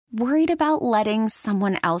Worried about letting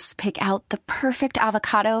someone else pick out the perfect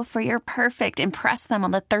avocado for your perfect impress them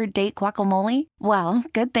on the third date guacamole? Well,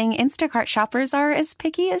 good thing Instacart shoppers are as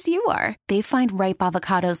picky as you are. They find ripe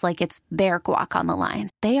avocados like it's their guac on the line.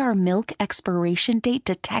 They are milk expiration date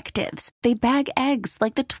detectives. They bag eggs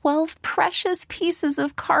like the 12 precious pieces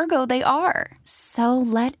of cargo they are. So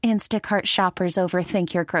let Instacart shoppers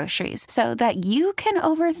overthink your groceries so that you can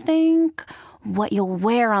overthink what you'll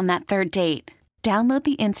wear on that third date. Download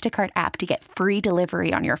the Instacart app to get free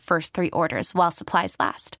delivery on your first 3 orders while supplies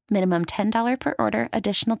last. Minimum $10 per order.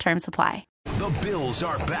 Additional terms apply. The Bills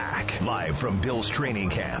are back. Live from Bills training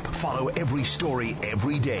camp. Follow every story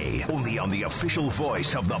every day. Only on the official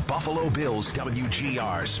voice of the Buffalo Bills,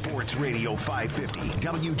 WGR Sports Radio 550,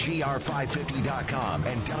 WGR550.com,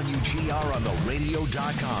 and WGR on the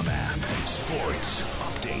radio.com app. Sports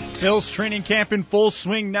Update. Bills training camp in full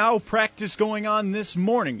swing now. Practice going on this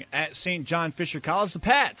morning at St. John Fisher College. The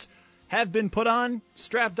Pats have been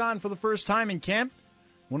strapped on for the first time in camp.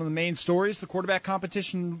 One of the main stories, the quarterback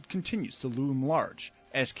competition continues to loom large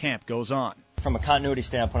as camp goes on. From a continuity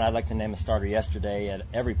standpoint, I'd like to name a starter yesterday at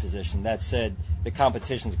every position. That said, the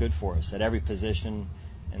competition's good for us at every position,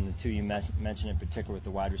 and the two you mentioned in particular with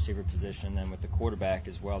the wide receiver position and with the quarterback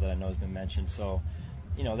as well that I know has been mentioned. So,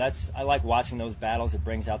 I like watching those battles. It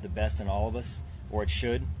brings out the best in all of us, or it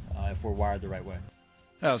should, if we're wired the right way.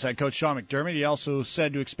 That was head coach Sean McDermott. He also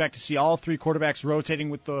said to expect to see all 3 quarterbacks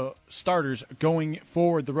rotating with the starters going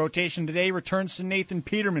forward. The rotation today returns to Nathan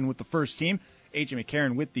Peterman with the first team, A.J.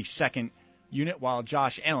 McCarron with the second unit, while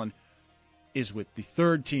Josh Allen is with the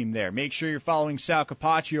third team there. Make sure you're following Sal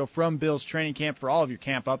Capaccio from Bills Training Camp for all of your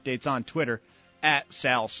camp updates on Twitter at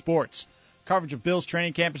Sal Sports. Coverage of Bills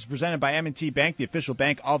Training Camp is presented by M&T Bank, the official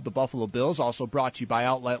bank of the Buffalo Bills. Also brought to you by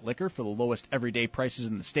Outlet Liquor for the lowest everyday prices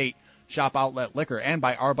in the state. Shop Outlet Liquor, and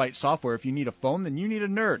by Arbite Software. If you need a phone, then you need a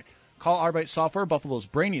nerd. Call Arbite Software, Buffalo's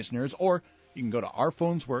brainiest nerds, or you can go to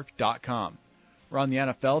ourphoneswork.com. We're on the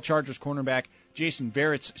NFL. Chargers cornerback Jason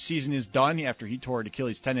Verrett's season is done after he tore an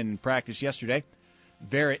Achilles tendon in practice yesterday.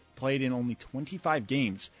 Verrett played in only 25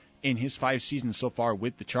 games in his 5 seasons so far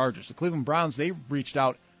with the Chargers. The Cleveland Browns, they've reached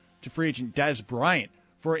out to free agent Dez Bryant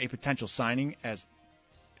for a potential signing as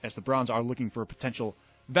the Browns are looking for a potential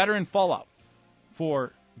veteran fallout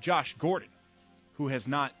for Josh Gordon, who has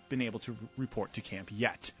not been able to report to camp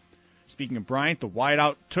yet. Speaking of Bryant, the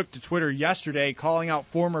wideout took to Twitter yesterday, calling out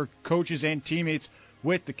former coaches and teammates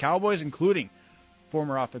with the Cowboys, including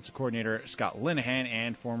former offensive coordinator Scott Linehan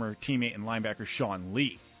and former teammate and linebacker Sean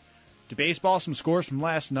Lee. To baseball, some scores from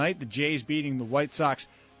last night. The Jays beating the White Sox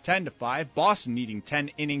 10-5. Boston needing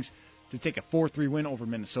 10 innings to take a 4-3 win over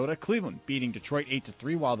Minnesota. Cleveland beating Detroit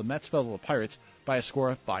 8-3, while the Mets fell to the Pirates by a score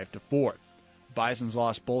of 5-4. Bisons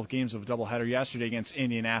lost both games of a doubleheader yesterday against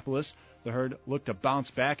Indianapolis. The Herd looked to bounce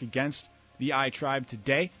back against the I-Tribe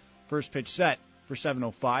today. First pitch set for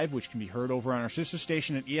 7:05, which can be heard over on our sister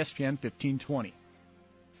station at ESPN 1520.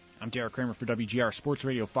 I'm Derek Kramer for WGR Sports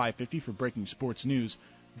Radio 550 for breaking sports news.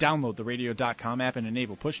 Download the radio.com app and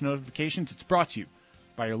enable push notifications. It's brought to you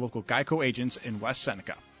by your local Geico agents in West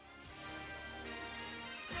Seneca.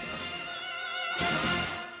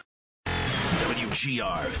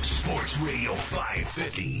 WGR Sports Radio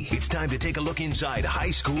 550. It's time to take a look inside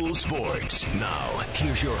high school sports. Now,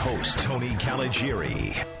 here's your host, Tony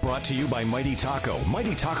Caligiuri. Brought to you by Mighty Taco.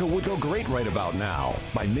 Mighty Taco would go great right about now.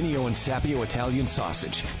 By Mineo and Sapio Italian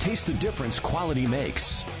Sausage. Taste the difference quality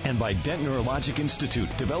makes. And by Dent Neurologic Institute,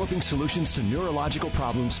 developing solutions to neurological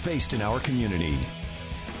problems faced in our community.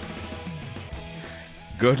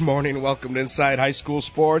 Good morning. Welcome to Inside High School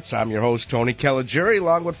Sports. I'm your host, Tony Caligiuri,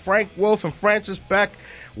 along with Frank Wolf and Francis Beck,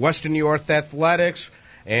 Western New York Athletics,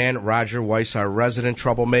 and Roger Weiss, our resident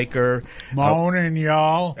troublemaker. Morning,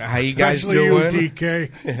 y'all. How you guys Especially doing? You,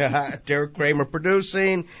 DK. Derek Kramer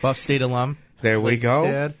producing. Buff State alum. There we go.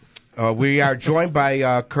 Dad. We are joined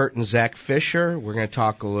by Kurt and Zach Fisher. We're going to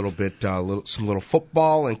talk a little bit, some little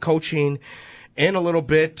football and coaching. In a little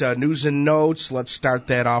bit, news and notes. Let's start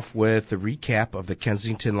that off with a recap of the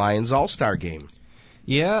Kensington Lions All-Star Game.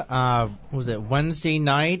 Yeah, was it Wednesday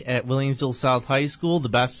night at Williamsville South High School? The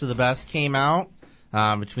best of the best came out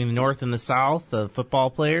between the North and the South, the football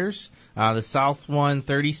players. The South won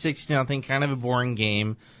 36-0, kind of a boring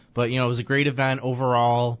game. But, it was a great event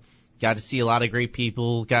overall. Got to see a lot of great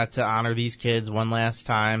people. Got to honor these kids one last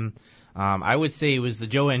time. I would say it was the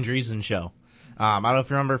Joe Andreessen show. I don't know if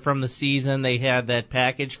you remember from the season, they had that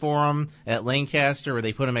package for him at Lancaster where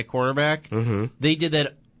they put him at quarterback. Mm-hmm. They did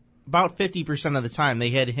that about 50% of the time. They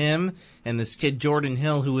had him and this kid Jordan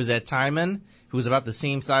Hill who was at Timon, who was about the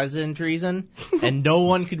same size as Andreessen, and no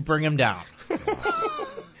one could bring him down.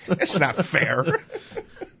 It's not fair.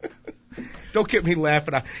 Don't get me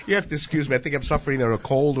laughing. You have to excuse me. I think I'm suffering either a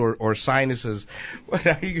cold or sinuses. What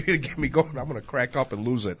are you going to get me going? I'm going to crack up and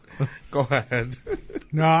lose it. Go ahead.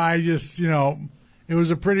 No, I just, it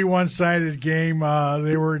was a pretty one-sided game.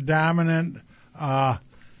 They were dominant.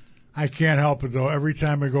 I can't help it, though. Every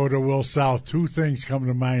time I go to Will South, two things come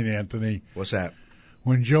to mind, Anthony. What's that?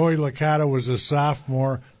 When Joey Licata was a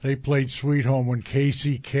sophomore, they played Sweet Home when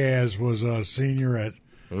Casey Kaz was a senior at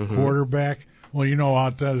quarterback. Well, you know how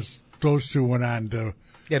those two went on to.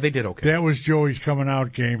 Yeah, they did okay. That was Joey's coming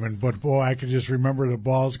out game, but boy, I could just remember the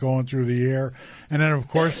balls going through the air. And then, of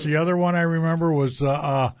course, the other one I remember was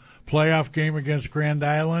a playoff game against Grand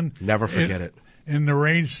Island. Never forget it. In the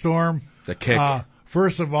rainstorm. The kick.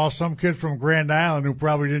 First of all, some kid from Grand Island who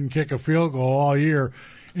probably didn't kick a field goal all year,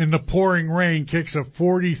 in the pouring rain, kicks a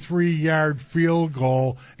 43-yard field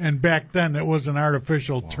goal. And back then, it was an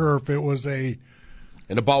artificial turf. It was a...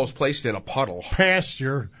 And the ball was placed in a puddle.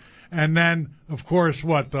 Pasture. And then, of course,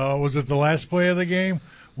 was it the last play of the game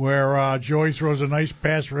where Joey throws a nice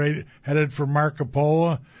pass headed for Marco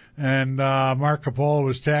Polo, and Marco Polo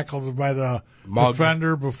was tackled by the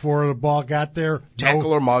defender before the ball got there.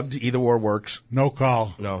 Tackle or mugged, either or works. No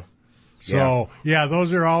call. No. So, yeah,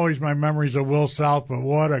 those are always my memories of Will South, but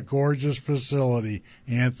what a gorgeous facility,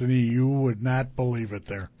 Anthony. You would not believe it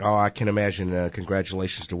there. Oh, I can imagine.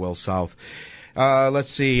 Congratulations to Will South. Let's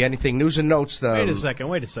see. Anything news and notes? Wait a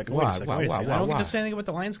second. I don't get to say anything about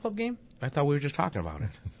the Lions Club game? I thought we were just talking about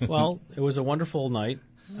it. Well, it was a wonderful night.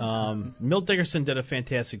 Milt Dickerson did a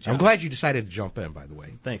fantastic job. I'm glad you decided to jump in, by the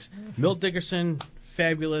way. Thanks. Milt Dickerson,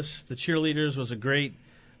 fabulous. The cheerleaders was a great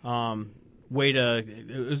way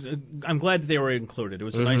to... I'm glad that they were included. It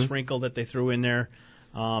was a nice wrinkle that they threw in there.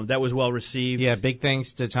 That was well received. Yeah, big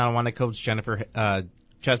thanks to Tonawanda coach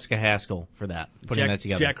Jessica Haskell for that, putting that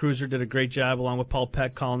together. Jack Cruiser did a great job, along with Paul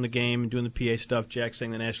Peck calling the game and doing the PA stuff. Jack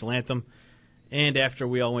sang the national anthem. And after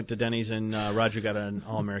we all went to Denny's, and Roger got an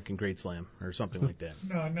All-American Great Slam or something like that.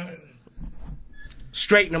 No.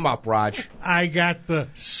 Straighten them up, Raj. I got the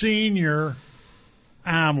senior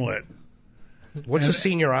omelet. What's a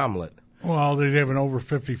senior omelet? Well, they have an over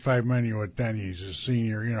 55 menu at Denny's. A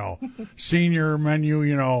senior, senior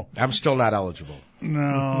menu, I'm still not eligible. No,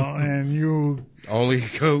 and you... Only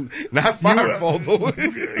go, not firefold.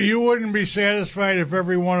 You wouldn't be satisfied if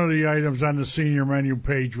every one of the items on the senior menu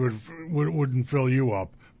page wouldn't fill you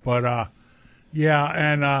up. But,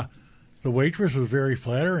 the waitress was very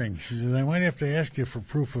flattering. She said, I might have to ask you for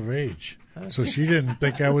proof of age. So she didn't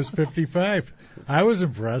think I was 55. I was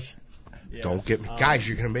impressed. Yeah. Don't get me. Guys,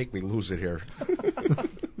 you're going to make me lose it here.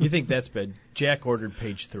 You think that's bad? Jack ordered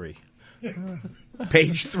page 3.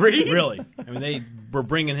 Page 3? Really. I mean, they were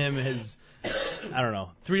bringing him his...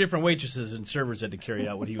 3 different waitresses and servers had to carry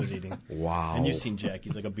out what he was eating. Wow. And you've seen Jack.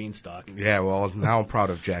 He's like a beanstalk. Yeah, well, now I'm proud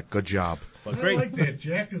of Jack. Good job. Well, great. I like that.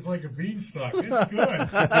 Jack is like a beanstalk. It's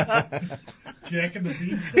good. Jack and the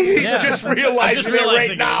beanstalk. He's just realizing it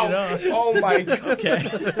right now. Oh, my God. Okay.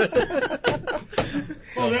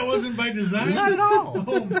 Well, that wasn't by design? Not at all.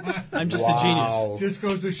 Oh, my. I'm just a genius. Just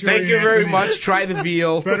goes to show Thank you very much. Try the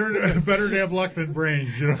veal. Better to have luck than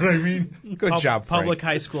brains. You know what I mean? Good job, Frank. Public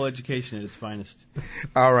high school education at its finest.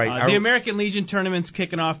 All right. The American Legion tournament's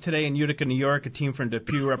kicking off today in Utica, New York. A team from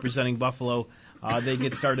Depew representing Buffalo. They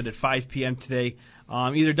get started at 5 p.m. today.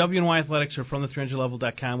 Either WNY Athletics or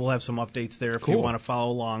from300level.com. We'll have some updates there if you want to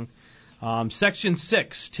follow along. Section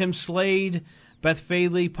 6, Tim Slade, Beth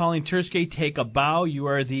Fadley, Pauline Turskay, take a bow. You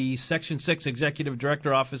are the Section 6 Executive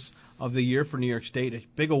Director Office of the Year for New York State. A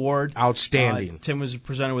big award. Outstanding. Tim was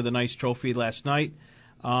presented with a nice trophy last night.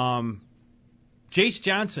 Jace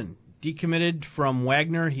Johnson, decommitted from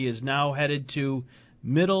Wagner. He is now headed to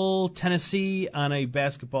Middle Tennessee on a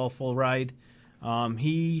basketball full ride.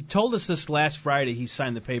 He told us this last Friday. He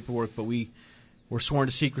signed the paperwork, but we were sworn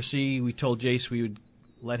to secrecy. We told Jace we would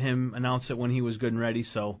let him announce it when he was good and ready.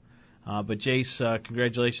 So, but Jace,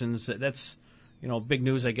 congratulations. That's, big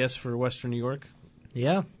news, I guess, for Western New York.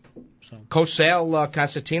 Yeah. So. Coach Sal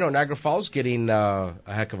Constantino, Niagara Falls, getting a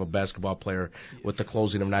heck of a basketball player with the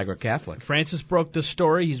closing of Niagara Catholic. Francis broke the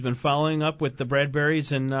story. He's been following up with the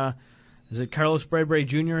Bradburys, and is it Carlos Bradbury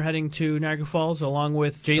Jr. heading to Niagara Falls along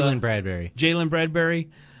with Jalen Bradbury? Jalen Bradbury.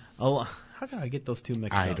 How did I get those two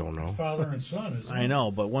mixed up? I don't know. Father and son, isn't it? I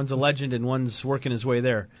know, but one's a legend and one's working his way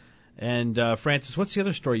there. And Francis, what's the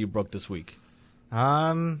other story you broke this week?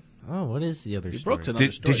 What is the other story?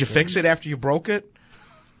 Did you fix it after you broke it?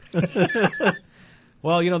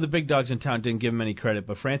 Well, the big dogs in town didn't give him any credit,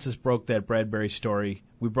 but Francis broke that Bradbury story.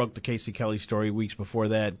 We broke the Casey Kelly story weeks before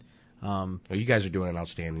that. You guys are doing an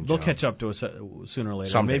outstanding They'll job. catch up to us sooner or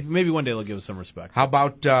later. Someday. Maybe one day they'll give us some respect. How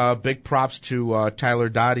about big props to Tyler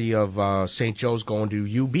Dottie of St. Joe's going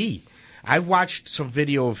to UB? I watched some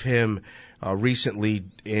video of him recently.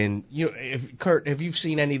 And Kurt, have you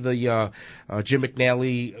seen any of the Jim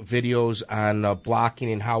McNally videos on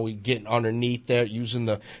blocking and how we get underneath there, using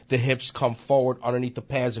the hips, come forward underneath the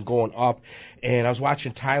pads and going up? And I was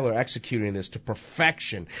watching Tyler executing this to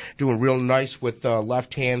perfection, doing real nice with the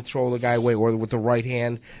left hand, throw the guy away, or with the right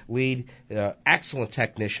hand lead. Excellent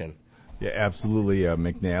technician. Yeah, absolutely.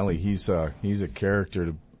 McNally, he's a character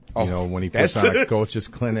to. When he puts on a coach's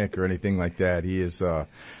clinic or anything like that, he is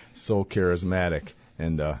so charismatic,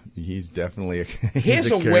 and he's definitely he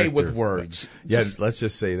has a way with words. Yeah, let's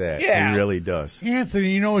just say that. Yeah. He really does.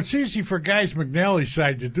 Anthony, it's easy for guys McNally's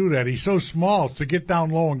side to do that. He's so small to get down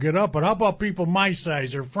low and get up. But how about people my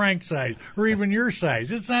size or Frank's size or even your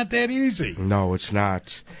size? It's not that easy. No, it's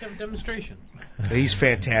not. Let's have a demonstration. He's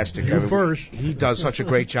fantastic. First. He does such a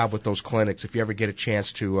great job with those clinics. If you ever get a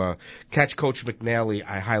chance to catch Coach McNally,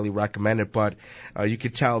 I highly recommend it. But you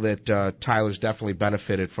could tell that Tyler's definitely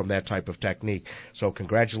benefited from that type of technique. So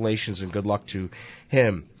congratulations and good luck to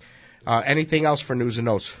him. Anything else for news and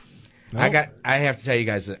notes? Nope. I have to tell you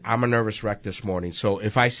guys that I'm a nervous wreck this morning. So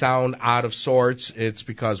if I sound out of sorts, it's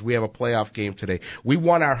because we have a playoff game today. We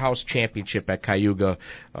won our house championship at Cayuga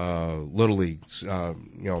Little League.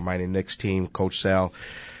 Mine and Nick's team, Coach Sal.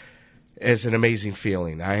 It's an amazing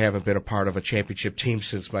feeling. I haven't been a part of a championship team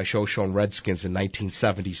since my Shoshone Redskins in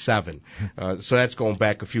 1977. So that's going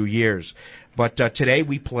back a few years. But today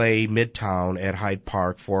we play Midtown at Hyde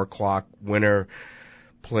Park, 4 o'clock. Winner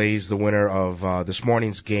plays the winner of this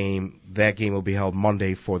morning's game. That game will be held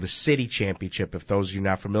Monday for the city championship. If those of you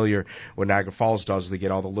not familiar, what Niagara Falls does, they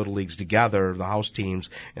get all the little leagues together, the house teams,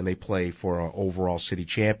 and they play for an overall city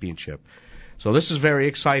championship. So this is very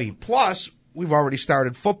exciting. Plus, we've already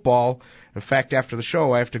started football. In fact, after the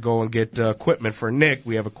show, I have to go and get equipment for Nick.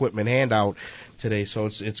 We have equipment handout today, so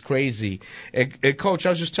it's crazy. And Coach, I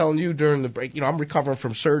was just telling you during the break, I'm recovering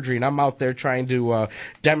from surgery, and I'm out there trying to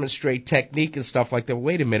demonstrate technique and stuff like that.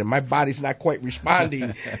 Wait a minute, my body's not quite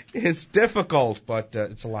responding. It's difficult, but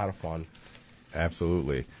it's a lot of fun.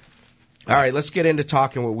 Absolutely. All right, let's get into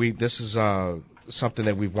talking. This is something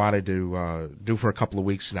that we've wanted to do for a couple of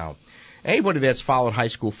weeks now. Anybody that's followed high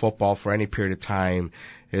school football for any period of time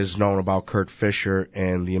has known about Kurt Fisher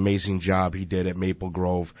and the amazing job he did at Maple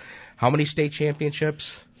Grove. How many state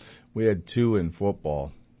championships? We had 2 in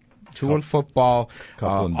football. 2 in football.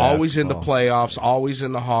 Couple in always in the basketball. playoffs, always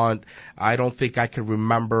in the hunt. I don't think I can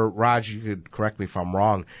remember. Raj, you could correct me if I'm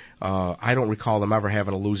wrong. I don't recall them ever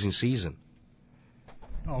having a losing season.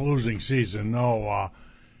 A losing season, no.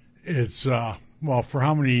 It's, for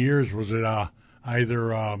how many years was it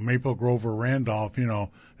either Maple Grove or Randolph?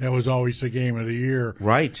 That was always the game of the year.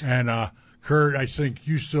 Right. And Kurt, I think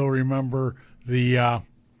you still remember the,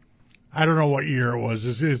 I don't know what year it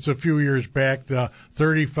was. It's a few years back, the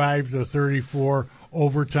 35-34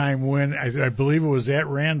 overtime win. I believe it was at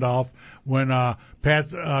Randolph when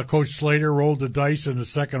Coach Slater rolled the dice in the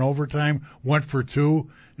second overtime, went for 2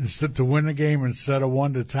 instead to win the game instead of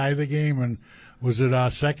 1 to tie the game. And was it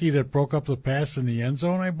Secchi that broke up the pass in the end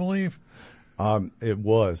zone, I believe? It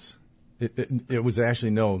was. It was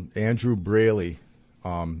actually Andrew Braley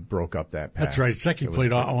broke up that pass. That's right. Secchi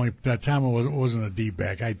played only that time. It wasn't a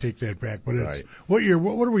D-back. I take that back. But it's right. What year?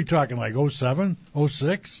 What are we talking? Like 07,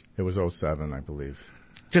 06? It was 07, I believe.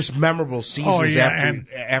 Just memorable seasons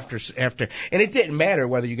after, and it didn't matter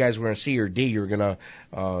whether you guys were in C or D. You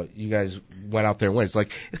guys went out there and won. It's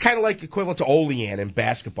kind of like equivalent to Olean in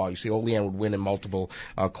basketball. You see, Olean would win in multiple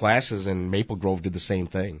classes, and Maple Grove did the same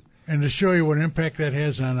thing. And to show you what impact that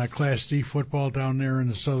has on Class D football down there in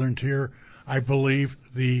the Southern Tier, I believe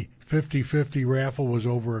the 50-50 raffle was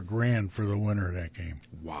over $1,000 for the winner of that game.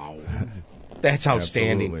 Wow, that's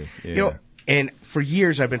outstanding. Absolutely. Yeah. And for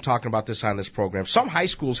years I've been talking about this on this program. Some high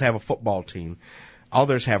schools have a football team,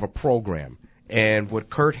 others have a program. And what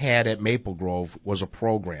Kurt had at Maple Grove was a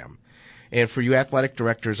program. And for you athletic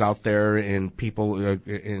directors out there and people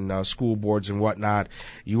in school boards and whatnot,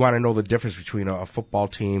 you want to know the difference between a football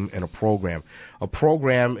team and a program. A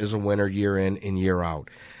program is a winner year in and year out.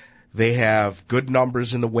 They have good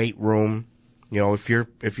numbers in the weight room. If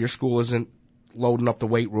your school isn't loading up the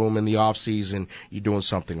weight room in the off season, you're doing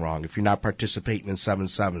something wrong. If you're not participating in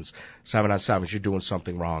 7-on-7s, you're doing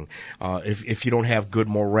something wrong. If you don't have good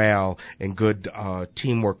morale and good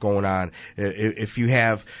teamwork going on, if you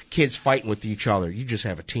have kids fighting with each other, you just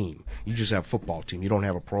have a team. You just have a football team. You don't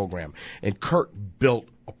have a program. And Kurt built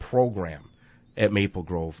a program at Maple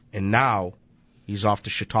Grove, and now he's off to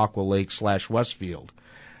Chautauqua Lake / Westfield.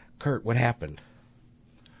 Kurt, what happened?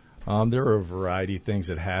 There were a variety of things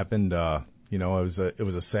that happened. You know, it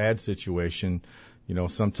was a sad situation. You know,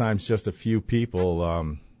 sometimes just a few people.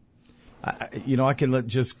 I can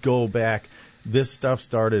just go back. This stuff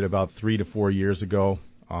started about 3 to 4 years ago.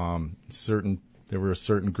 There were a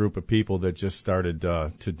certain group of people that just started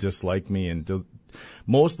to dislike me and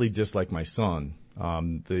mostly dislike my son.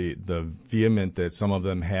 The vehement that some of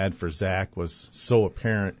them had for Zach was so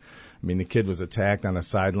apparent. I mean, the kid was attacked on the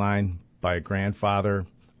sideline by a grandfather.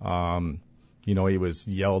 He was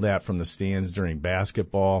yelled at from the stands during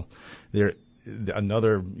basketball.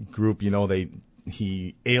 Another group,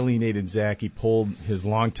 he alienated Zach. He pulled his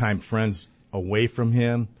longtime friends away from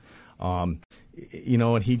him. And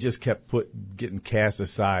he just kept getting cast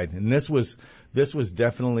aside. And this was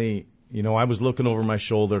definitely, I was looking over my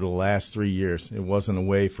shoulder the last 3 years. It wasn't a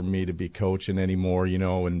way for me to be coaching anymore,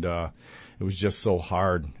 and it was just so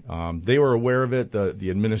hard. They were aware of it. The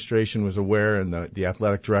administration was aware, and the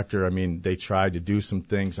athletic director. I mean, they tried to do some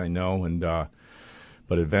things, I know,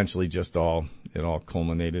 but eventually it all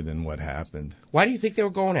culminated in what happened. Why do you think they were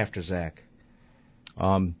going after Zach?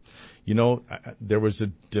 There was a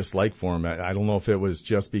dislike for him. I don't know if it was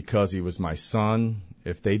just because he was my son,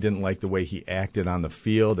 if they didn't like the way he acted on the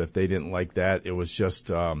field, if they didn't like that. It was just,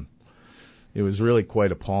 it was really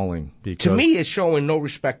quite appalling. Because to me, it's showing no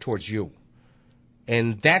respect towards you.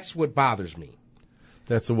 And that's what bothers me.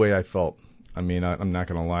 That's the way I felt. I mean, I'm not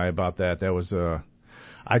going to lie about that. That was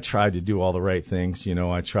I tried to do all the right things.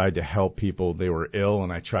 I tried to help people. They were ill,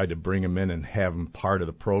 and I tried to bring them in and have them part of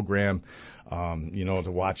the program,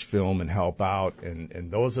 to watch film and help out.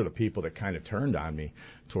 And those are the people that kind of turned on me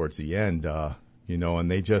towards the end, and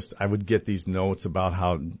I would get these notes about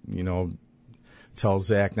how, tell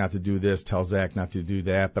Zach not to do this, tell Zach not to do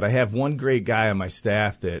that. But I have one great guy on my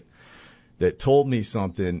staff that told me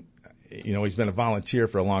something. He's been a volunteer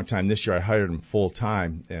for a long time. This year I hired him full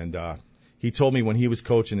time, and he told me when he was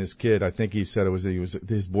coaching his kid, I think he said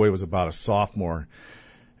his boy was about a sophomore,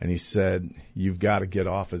 and he said, "You've got to get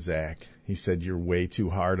off of Zach." He said, "You're way too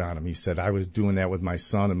hard on him." He said, "I was doing that with my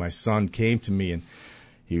son, and my son came to me, and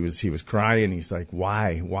he was crying. He's like,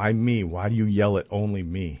 why me? Why do you yell at only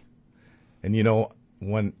me?" And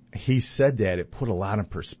when he said that, it put a lot in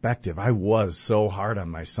perspective. I was so hard on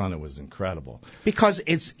my son, it was incredible. Because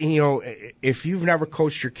it's, if you've never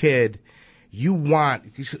coached your kid, you want,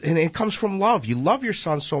 and it comes from love. You love your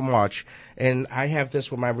son so much, and I have this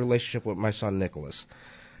with my relationship with my son Nicholas.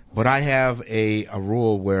 But I have a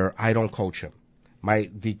rule where I don't coach him.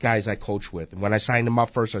 The guys I coach with. And when I signed him up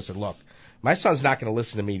first, I said, "Look, my son's not going to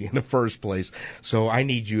listen to me in the first place, so I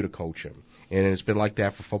need you to coach him." And it's been like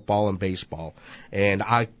that for football and baseball. And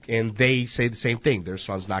they say the same thing. Their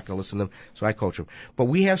son's not going to listen to them, so I coach them. But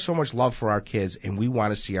we have so much love for our kids, and we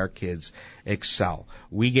want to see our kids excel.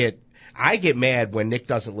 I get mad when Nick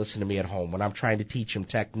doesn't listen to me at home, when I'm trying to teach him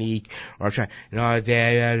technique, or I'm trying,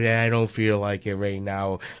 Dad, I don't feel like it right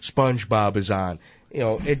now. SpongeBob is on.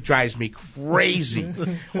 It drives me crazy.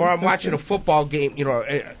 Or I'm watching a football game,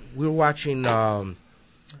 we were watching,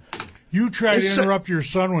 You try to interrupt your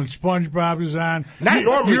son when SpongeBob is on. Not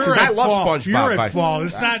normally, because I love SpongeBob. You're at fault.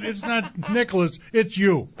 It's not Nicholas. It's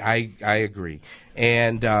you. I agree.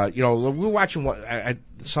 And we were watching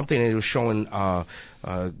something that was showing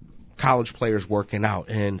college players working out,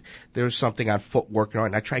 and there was something on footwork,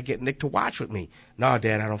 and I tried getting Nick to watch with me. "No,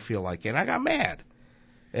 Dad, I don't feel like it." And I got mad.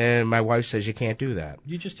 And my wife says you can't do that.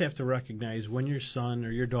 You just have to recognize when your son or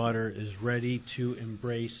your daughter is ready to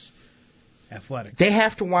embrace athletics. They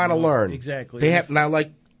have to want to learn. Exactly. They have now, like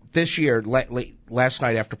this year, last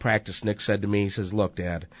night after practice, Nick said to me, he says, "Look,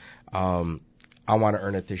 Dad, I want to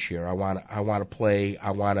earn it this year. I want to play.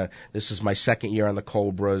 This is my second year on the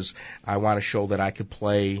Cobras. I want to show that I could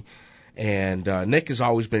play." And Nick has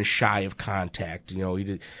always been shy of contact.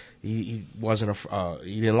 He wasn't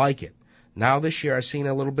he didn't like it. Now this year I've seen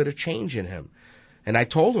a little bit of change in him. And I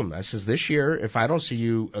told him, I says, "This year, if I don't see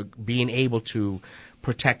you being able to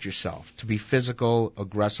protect yourself, to be physical,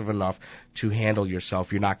 aggressive enough to handle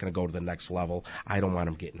yourself, you're not going to go to the next level. I don't want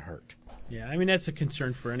him getting hurt." Yeah, I mean, that's a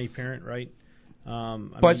concern for any parent, right?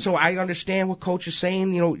 So I understand what Coach is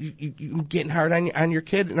saying. You getting hard on your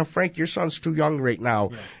kid. And Frank, your son's too young right now,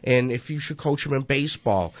 yeah. And if you should coach him in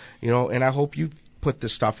baseball, and I hope you put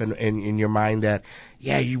this stuff in your mind that,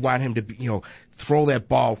 you want him to, throw that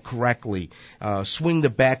ball correctly, swing the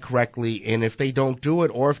bat correctly, and if they don't do it,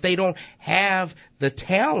 or if they don't have the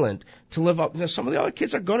talent to live up, some of the other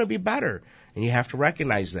kids are going to be better, and you have to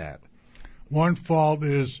recognize that. One fault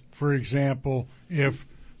is, for example, if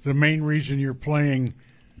the main reason you're playing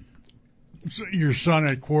your son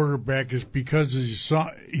at quarterback is because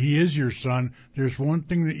he is your son, there's one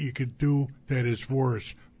thing that you could do that is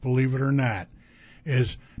worse, believe it or not,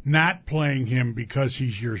 is not playing him because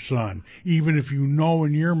he's your son. Even if you know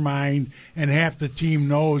in your mind, and half the team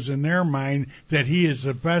knows in their mind, that he is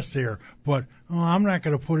the best there. But I'm not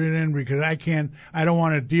going to put it in because I don't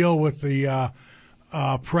want to deal with the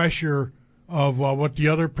pressure of what the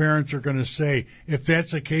other parents are going to say. If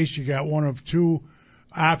that's the case, you got one of two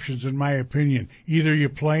options, in my opinion. Either you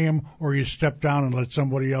play him or you step down and let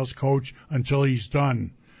somebody else coach until he's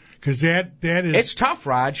done. Because that is... It's tough,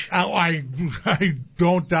 Raj. I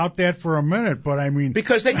don't doubt that for a minute, but I mean...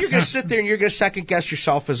 Because then you're going to sit there and you're going to second-guess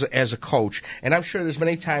yourself as a coach. And I'm sure there's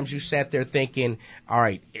many times you sat there thinking, all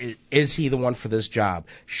right, is he the one for this job?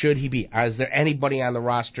 Should he be? Is there anybody on the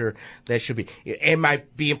roster that should be? Am I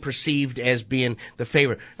being perceived as being the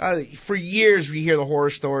favorite? For years, we hear the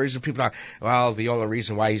horror stories of people talking, well, the only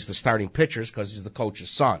reason why he's the starting pitcher is because he's the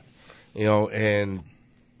coach's son. And...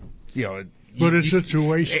 But it's a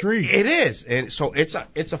two-way street. It is, and so it's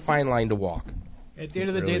a fine line to walk. At the end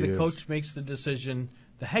of the day, the coach makes the decision.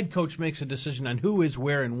 The head coach makes a decision on who is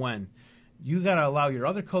where and when. You got to allow your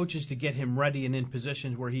other coaches to get him ready and in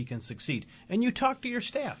positions where he can succeed. And you talk to your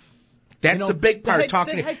staff. That's the big part.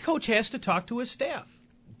 The head coach has to talk to his staff.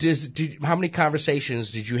 How many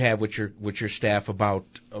conversations did you have with your staff about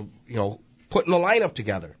putting the lineup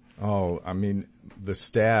together? Oh, I mean, the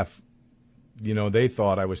staff, they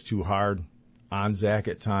thought I was too hard on Zach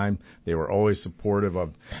at time. They were always supportive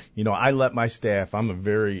of, I let my staff, I'm a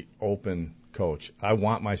very open coach. I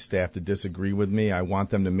want my staff to disagree with me. I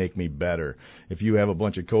want them to make me better. If you have a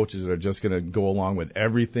bunch of coaches that are just going to go along with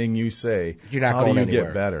everything you say, you're not how going do you anywhere.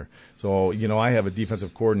 Get better? So, I have a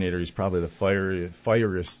defensive coordinator. He's probably the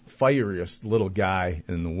fieriest little guy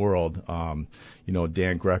in the world.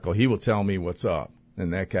 Dan Greco. He will tell me what's up.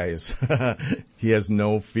 And that guy he has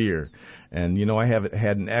no fear. And, I have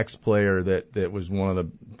had an ex-player that was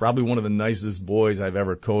probably one of the nicest boys I've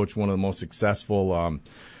ever coached, one of the most successful,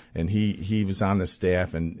 and he was on the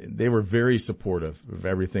staff, and they were very supportive of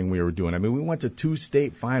everything we were doing. I mean, we went to 2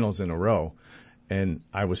 state finals in a row, and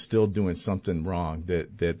I was still doing something wrong,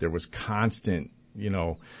 that there was constant,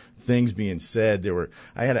 things being said.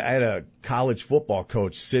 I had a college football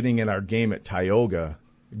coach sitting in our game at Tioga,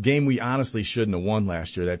 game we honestly shouldn't have won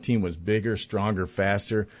last year. That team was bigger, stronger,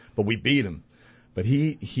 faster, but we beat them. But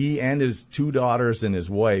he and his 2 daughters and his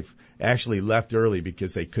wife actually left early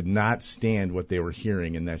because they could not stand what they were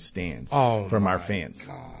hearing in that stands from our fans.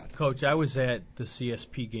 God. Coach, I was at the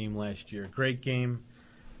CSP game last year. Great game.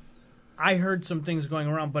 I heard some things going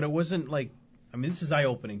around, but it wasn't this is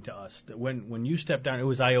eye-opening to us. When you stepped down, it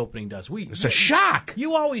was eye-opening to us. It's a shock.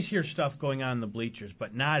 You always hear stuff going on in the bleachers,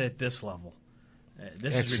 but not at this level.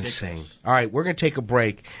 This is ridiculous. Insane. All right, we're going to take a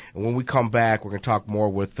break, and when we come back, we're going to talk more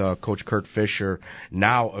with Coach Kurt Fisher,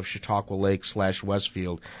 now of Chautauqua Lake /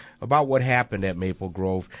 Westfield, about what happened at Maple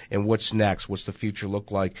Grove and what's next. What's the future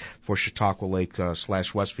look like for Chautauqua Lake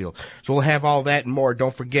 / Westfield? So we'll have all that and more.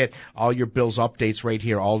 Don't forget all your Bills updates right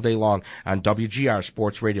here all day long on WGR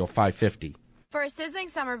Sports Radio 550. For a sizzling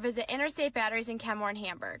summer, visit Interstate Batteries in Kenmore and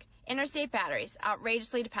Hamburg. Interstate Batteries,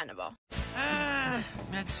 outrageously dependable.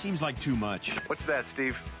 That seems like too much. What's that,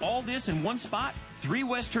 Steve? All this in one spot? 3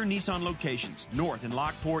 Western Nissan locations, north in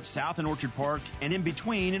Lockport, south in Orchard Park, and in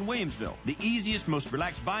between in Williamsville. The easiest, most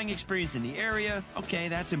relaxed buying experience in the area. Okay,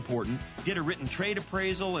 that's important. Get a written trade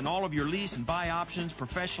appraisal and all of your lease and buy options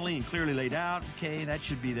professionally and clearly laid out. Okay, that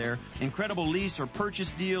should be there. Incredible lease or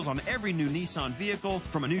purchase deals on every new Nissan vehicle,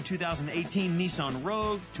 from a new 2018 Nissan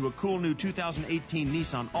Rogue to a cool new 2018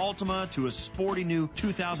 Nissan Altima to a sporty new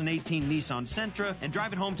 2018 Nissan Sentra, and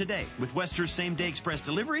drive it home today. With Wester's same-day express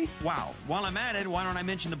delivery? Wow. While I'm at it, why don't I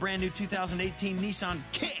mention the brand new 2018 Nissan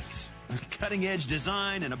Kicks? Cutting-edge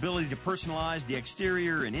design and ability to personalize the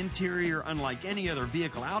exterior and interior unlike any other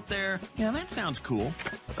vehicle out there. Yeah, that sounds cool.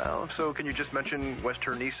 Well, so can you just mention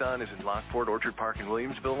Western Nissan is in Lockport, Orchard Park, and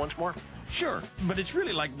Williamsville once more? Sure, but it's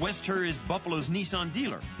really like Wester is Buffalo's Nissan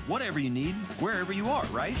dealer. Whatever you need, wherever you are,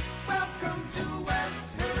 right? Welcome to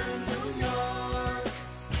Western New York.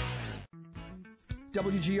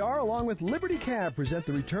 WGR, along with Liberty Cab, present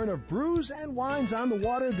the return of Brews and Wines on the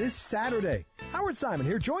Water this Saturday. Howard Simon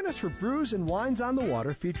here. Join us for Brews and Wines on the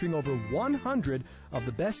Water, featuring over 100 of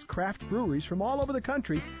the best craft breweries from all over the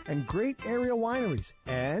country and great area wineries.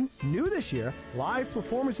 And, new this year, live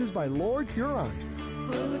performances by Lord Huron.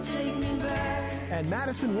 And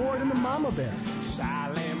Madison Ward and the Mama Bear.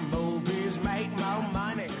 Silent movies make more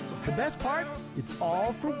money. The best part? It's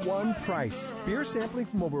all for one price. Beer sampling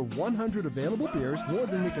from over 100 available beers, more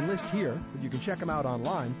than we can list here, but you can check them out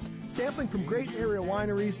online. Sampling from great area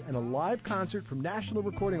wineries and a live concert from national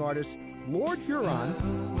recording artist Lord Huron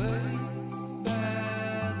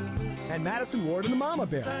and Madison Ward and the Mama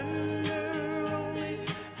Bear.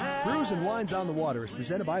 Brews and Wines on the Water is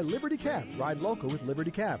presented by Liberty Cab. Ride local with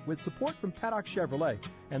Liberty Cab, with support from Paddock Chevrolet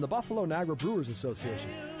and the Buffalo Niagara Brewers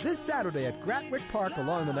Association. This Saturday at Gratwick Park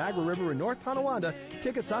along the Niagara River in North Tonawanda.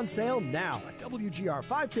 Tickets on sale now at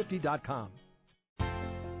WGR550.com.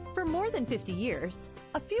 For more than 50 years,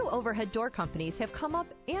 a few overhead door companies have come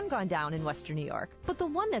up and gone down in Western New York. But the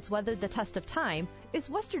one that's weathered the test of time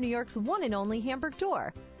is Western New York's one and only Hamburg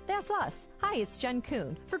Door. That's us. Hi, it's Jen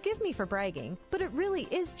Kuhn. Forgive me for bragging, but it really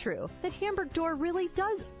is true that Hamburg Door really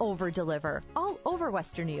does over-deliver all over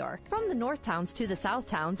Western New York. From the north towns to the south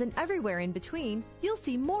towns and everywhere in between, you'll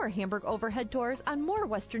see more Hamburg overhead doors on more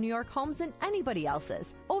Western New York homes than anybody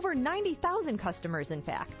else's. Over 90,000 customers, in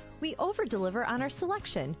fact. We over-deliver on our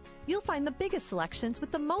selection. You'll find the biggest selections with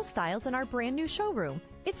the most styles in our brand new showroom.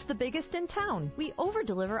 It's the biggest in town. We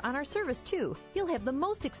over-deliver on our service, too. You'll have the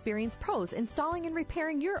most experienced pros installing and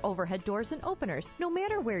repairing your overhead doors and openers, no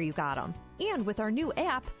matter where you got them. And with our new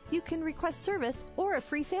app, you can request service or a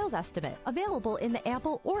free sales estimate, available in the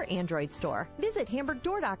Apple or Android store. Visit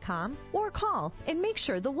HamburgDoor.com or call and make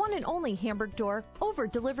sure the one and only Hamburg Door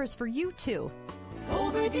over-delivers for you, too.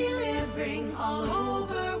 Over-delivering all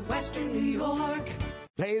over Western New York.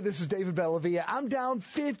 Hey, this is David Bellavia. I'm down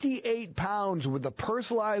 58 pounds with the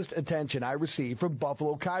personalized attention I receive from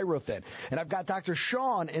Buffalo Chirothin. And I've got Dr.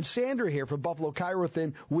 Sean and Sandra here from Buffalo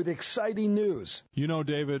Chirothin with exciting news. You know,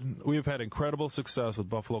 David, we have had incredible success with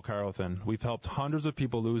Buffalo Chirothin. We've helped hundreds of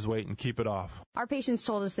people lose weight and keep it off. Our patients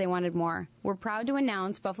told us they wanted more. We're proud to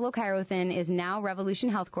announce Buffalo Chirothin is now Revolution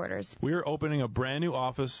Health Quarters. We are opening a brand new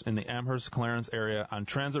office in the Amherst-Clarence area on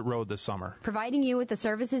Transit Road this summer, providing you with the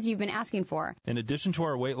services you've been asking for. In addition to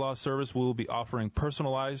our weight loss service, we will be offering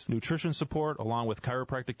personalized nutrition support along with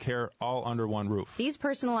chiropractic care, all under one roof. These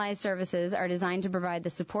personalized services are designed to provide the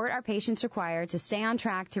support our patients require to stay on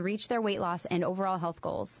track to reach their weight loss and overall health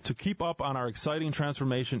goals. To keep up on our exciting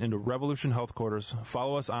transformation into Revolution Health Quarters,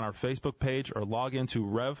 follow us on our Facebook page or log into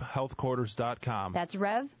revhealthquarters.com. That's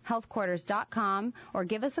revhealthquarters.com, or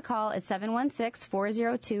give us a call at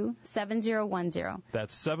 716-402-7010.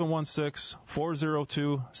 That's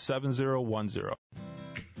 716-402-7010.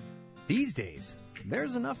 These days,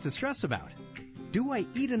 there's enough to stress about. Do I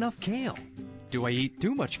eat enough kale? Do I eat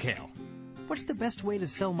too much kale? What's the best way to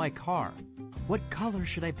sell my car? What color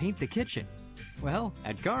should I paint the kitchen? Well,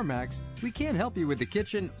 at CarMax, we can't help you with the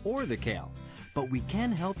kitchen or the kale, but we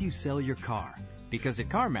can help you sell your car. Because at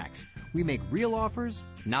CarMax, we make real offers,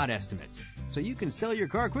 not estimates, so you can sell your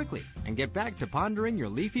car quickly and get back to pondering your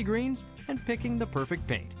leafy greens and picking the perfect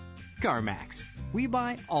paint. CarMax, we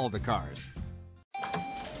buy all the cars.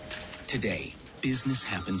 Today, business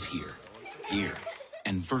happens here,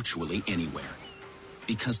 and virtually anywhere.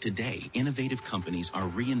 Because today, innovative companies are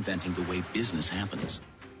reinventing the way business happens.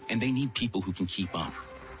 And they need people who can keep up.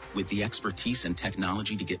 With the expertise and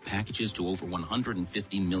technology to get packages to over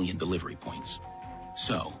 150 million delivery points.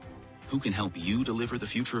 So, who can help you deliver the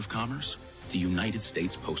future of commerce? The United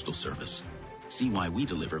States Postal Service. See why we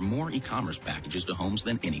deliver more e-commerce packages to homes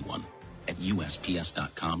than anyone at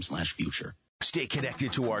USPS.com/future. Stay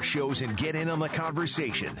connected to our shows and get in on the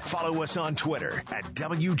conversation. Follow us on Twitter at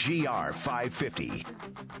WGR550.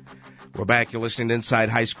 We're back. You're listening to Inside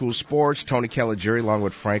High School Sports. Tony Caligiuri along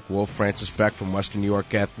with Frank Wolf, Francis Beck from Western New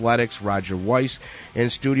York Athletics, Roger Weiss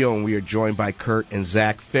in studio, and we are joined by Kurt and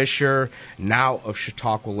Zach Fisher, now of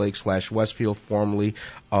Chautauqua Lake / Westfield, formerly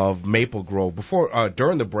of Maple Grove.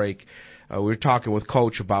 During the break, we were talking with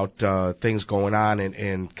Coach about things going on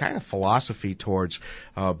and kind of philosophy towards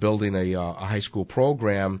building a high school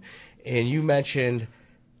program. And you mentioned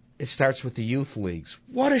it starts with the youth leagues.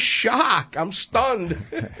 What a shock! I'm stunned.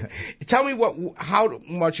 Tell me how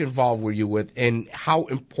much involved were you with, and how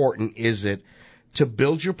important is it to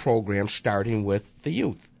build your program starting with the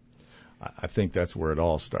youth? I think that's where it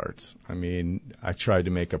all starts. I mean, I tried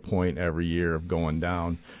to make a point every year of going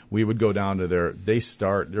down. We would go down to they're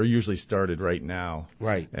usually started right now.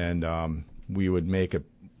 Right. And we would make a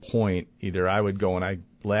point, either I would go, and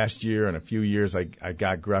last year and a few years I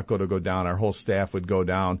got Greco to go down. Our whole staff would go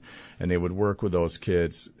down and they would work with those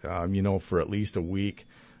kids, for at least a week.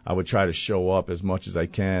 I would try to show up as much as I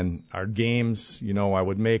can. Our games, I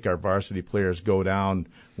would make our varsity players go down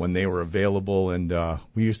when they were available, and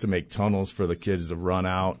we used to make tunnels for the kids to run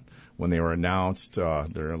out when they were announced,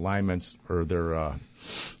 their alignments or their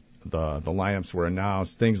the lineups were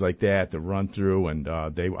announced, things like that to run through, and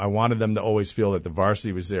I wanted them to always feel that the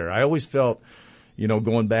varsity was there. I always felt,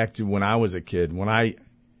 going back to when I was a kid, when I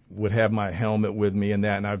would have my helmet with me and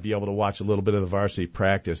I'd be able to watch a little bit of the varsity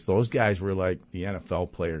practice. Those guys were like the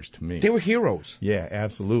NFL players to me. They were heroes. Yeah,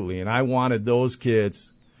 absolutely. And I wanted those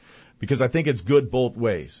kids, because I think it's good both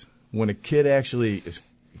ways. When a kid actually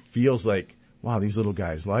feels like, wow, these little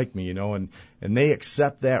guys like me, and they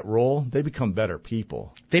accept that role, they become better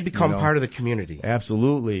people. They become part of the community.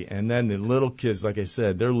 Absolutely. And then the little kids, like I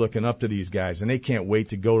said, they're looking up to these guys, and they can't wait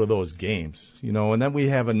to go to those games, and then we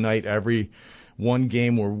have a night every one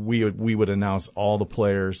game where we would announce all the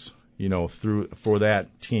players, for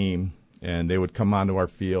that team, and they would come onto our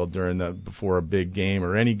field before a big game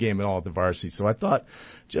or any game at all at the varsity. So I thought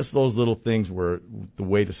just those little things were the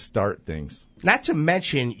way to start things. Not to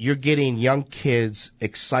mention, you're getting young kids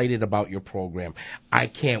excited about your program. I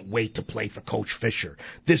can't wait to play for Coach Fisher.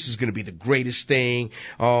 This is going to be the greatest thing.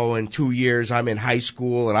 Oh, in 2 years I'm in high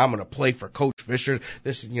school and I'm going to play for Coach Fisher.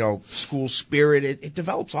 This is, school spirit. It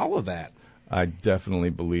develops all of that. I definitely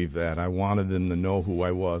believe that. I wanted them to know who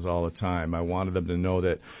I was all the time. I wanted them to know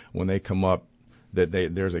that when they come up, that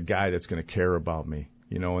there's a guy that's going to care about me.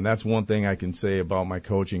 And that's one thing I can say about my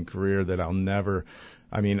coaching career, that I'll never,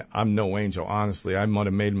 I'm no angel, honestly. I might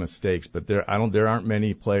have made mistakes, but there aren't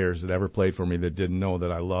many players that ever played for me that didn't know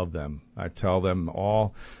that I love them. I tell them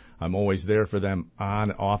all, I'm always there for them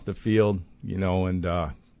on, off the field,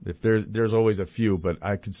 and if there's always a few, but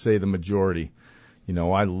I could say the majority.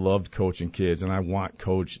 I loved coaching kids, and I want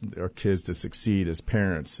kids to succeed as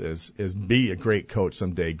parents, as be a great coach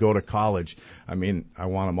someday, go to college. I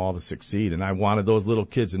want them all to succeed, and I wanted those little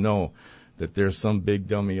kids to know that there's some big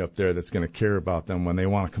dummy up there that's going to care about them when they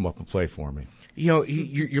want to come up and play for me.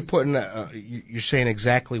 You're putting, you're saying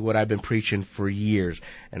exactly what I've been preaching for years,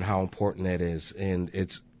 and how important that is, and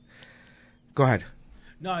it's. Go ahead.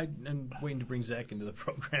 No, I'm waiting to bring Zach into the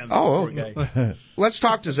program. Let's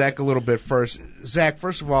talk to Zach a little bit first. Zach,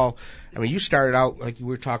 first of all, you started out, like you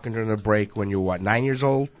were talking during the break, when you were, 9 years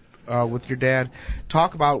old with your dad?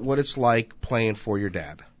 Talk about what it's like playing for your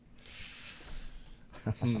dad.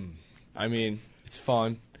 It's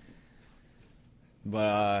fun.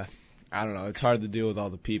 But, I don't know, it's hard to deal with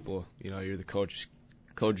all the people. You're the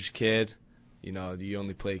coach's kid. You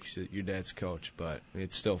only play because your dad's coach, but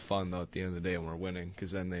it's still fun, though, at the end of the day when we're winning,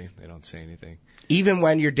 because then they don't say anything. Even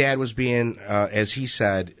when your dad was being, as he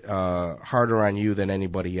said, harder on you than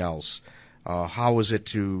anybody else, how was it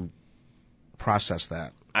to process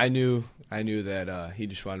that? I knew that he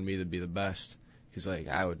just wanted me to be the best, because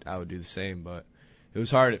I would do the same, but it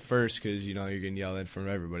was hard at first because you're getting yelled at from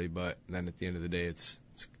everybody, but then at the end of the day it's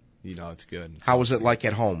good. How was it like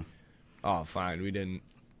at home? Oh, fine.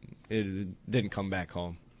 It didn't come back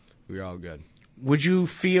home. We were all good. Would you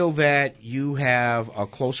feel that you have a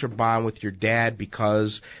closer bond with your dad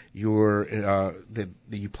because you were that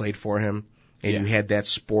you played for him and you had that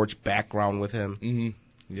sports background with him?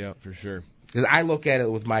 Mm-hmm. Yeah, for sure. Because I look at it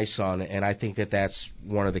with my son, and I think that that's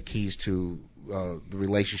one of the keys to the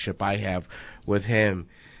relationship I have with him.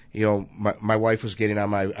 My wife was getting on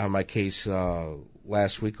my case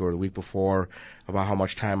last week or the week before about how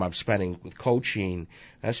much time I'm spending with coaching.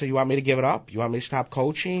 And I said, "You want me to give it up? You want me to stop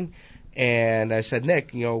coaching?" And I said,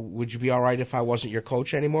 "Nick, would you be all right if I wasn't your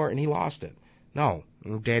coach anymore?" And he lost it. No,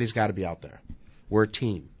 Daddy's got to be out there. We're a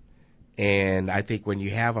team. And I think when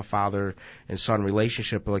you have a father and son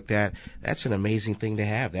relationship like that, that's an amazing thing to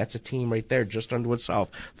have. That's a team right there just unto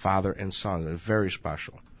itself, father and son. They're very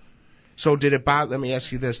special. So did it bother, let me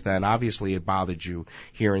ask you this then. Obviously it bothered you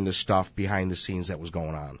hearing the stuff behind the scenes that was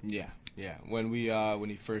going on. Yeah. When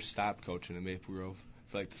he first stopped coaching in Maple Grove,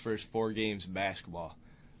 for the first 4 games of basketball,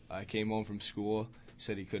 I came home from school,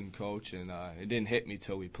 said he couldn't coach, and it didn't hit me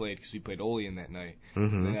till we played, because we played Olean that night.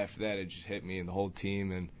 Mm-hmm. And then after that it just hit me and the whole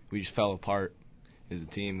team, and we just fell apart as a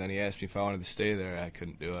team. Then he asked me if I wanted to stay there. I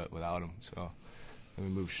couldn't do it without him, so then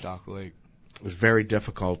we moved to Stock Lake. It was very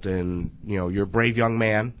difficult, and you're a brave young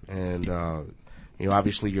man, and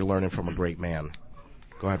obviously you're learning from a great man.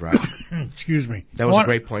 Go ahead, Roger. Excuse me. That was a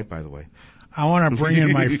great point, by the way. I want to bring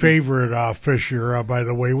in my favorite Fisher, by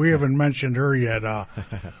the way. We haven't mentioned her yet,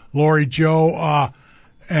 Lori Joe.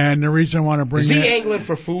 And the reason I want to bring Is he angling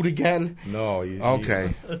for food again? No.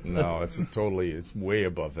 Okay. No, it's way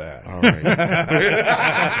above that. All right.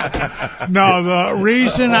 No, the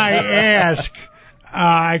reason I ask,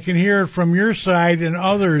 I can hear it from your side and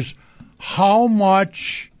others, how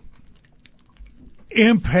much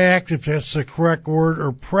impact, if that's the correct word,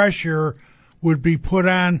 or pressure would be put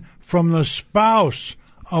on from the spouse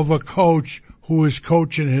of a coach who is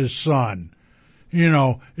coaching his son.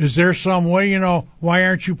 Is there some way, why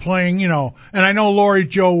aren't you playing, and I know Lori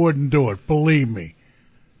Joe wouldn't do it, believe me.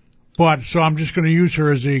 But, so I'm just going to use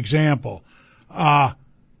her as the example.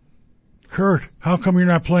 Kurt, how come you're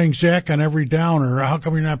not playing Zach on every down, or how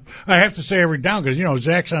come you're not, I have to say every down because,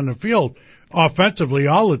 Zach's on the field offensively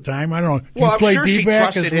all the time. I don't know. Well, you play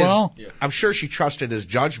D-back as well? I'm sure she trusted his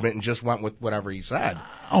judgment and just went with whatever he said.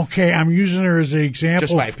 Okay, I'm using her as the example.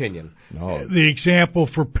 Just my opinion. No. The example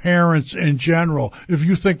for parents in general. If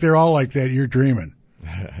you think they're all like that, you're dreaming.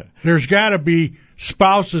 There's got to be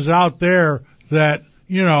spouses out there that,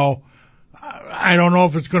 I don't know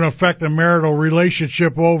if it's going to affect the marital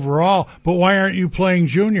relationship overall, but why aren't you playing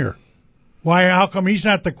Junior? How come he's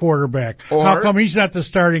not the quarterback? How come he's not the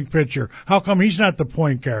starting pitcher? How come he's not the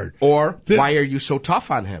point guard? Or why are you so tough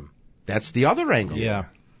on him? That's the other angle. Yeah.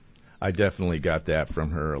 I definitely got that from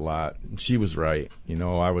her a lot. She was right.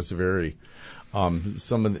 I was very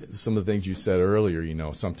some of the things you said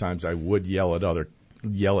earlier, sometimes I would yell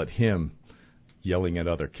at him yelling at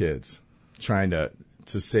other kids, trying to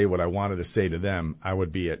say what I wanted to say to them. I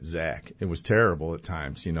would be at Zach. It was terrible at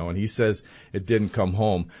times, and he says it didn't come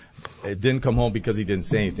home. It didn't come home because he didn't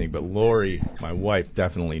say anything, but Lori, my wife,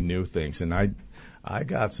 definitely knew things, and I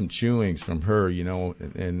got some chewings from her,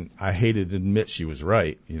 and I hated to admit she was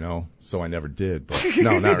right, so I never did. But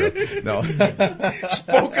no, not really. No.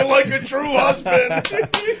 Spoken like a true husband.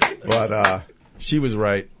 But she was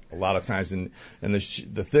right a lot of times, and the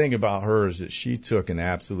thing about her is that she took an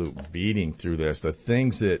absolute beating through this. The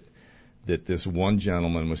things that this one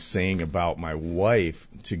gentleman was saying about my wife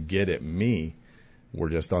to get at me were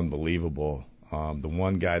just unbelievable. The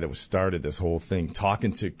one guy that started this whole thing,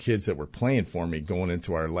 talking to kids that were playing for me going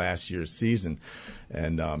into our last year's season,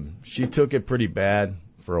 and she took it pretty bad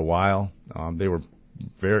for a while. They were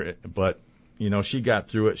but she got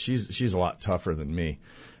through it. She's a lot tougher than me.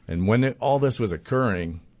 And when all this was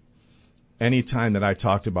occurring, any time that I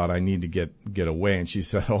talked about I need to get away, and she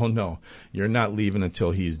said, "Oh no, you're not leaving until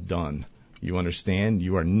he's done. You understand?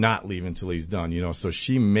 You are not leaving until he's done." So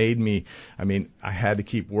she made me, I had to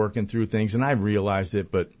keep working through things, and I realized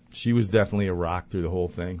it, but she was definitely a rock through the whole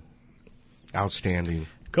thing. Outstanding.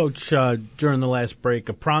 Coach, during the last break,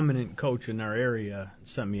 a prominent coach in our area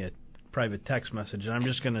sent me a private text message, and I'm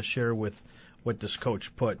just going to share with what this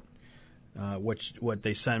coach put, what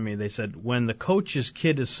they sent me. They said, when the coach's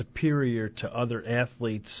kid is superior to other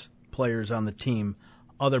athletes, players on the team,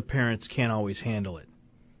 other parents can't always handle it.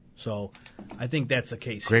 So I think that's the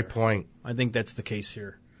case Great here. point. I think that's the case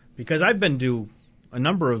here. Because I've been to a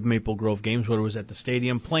number of Maple Grove games, whether it was at the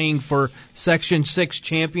stadium, playing for Section 6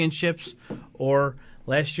 championships, or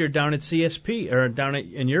last year down at CSP, or down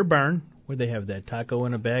in your barn, where they have that taco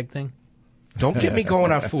in a bag thing. Don't get me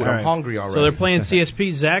going on food. I'm hungry already. So they're playing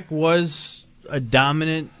CSP. Zach was a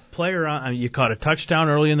dominant player. You caught a touchdown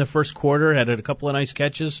early in the first quarter, had a couple of nice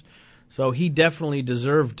catches. So he definitely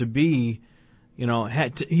deserved to be,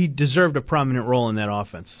 he deserved a prominent role in that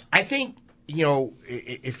offense. I think,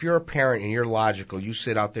 if you're a parent and you're logical, you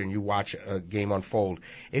sit out there and you watch a game unfold.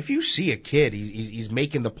 If you see a kid, he's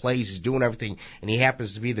making the plays, he's doing everything, and he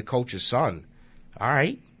happens to be the coach's son, all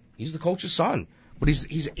right, he's the coach's son. But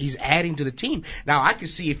he's adding to the team. Now, I can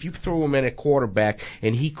see if you threw him in at quarterback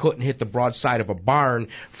and he couldn't hit the broadside of a barn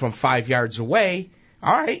from 5 yards away,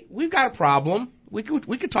 all right, we've got a problem. We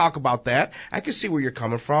could talk about that. I can see where you're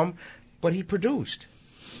coming from, but he produced.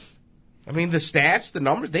 The stats, the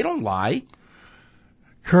numbers, they don't lie.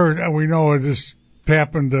 Kurt, we know this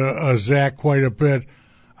happened to Zach quite a bit.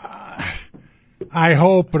 I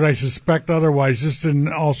hope, but I suspect otherwise, this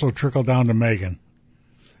didn't also trickle down to Megan.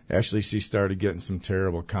 Actually, she started getting some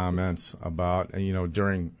terrible comments about,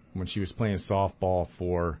 during when she was playing softball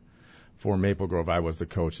for Maple Grove. I was the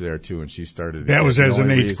coach there too, and she started. That was as an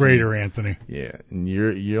 8th grader, Anthony. Yeah, and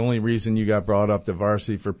the only reason you got brought up to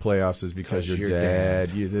varsity for playoffs is because your dad,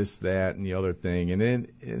 you this, that, and the other thing, and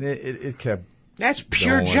it kept. That's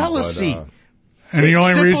pure going, jealousy. And the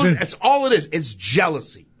only reason that's all it is. It's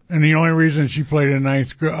jealousy. And the only reason she played in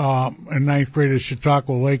ninth grade at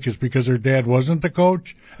Chautauqua Lake is because her dad wasn't the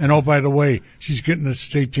coach. And oh, by the way, she's getting a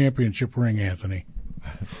state championship ring, Anthony.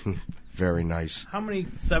 Very nice. How many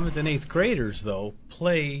 7th and 8th graders, though,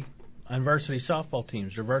 play on varsity softball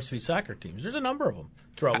teams or varsity soccer teams? There's a number of them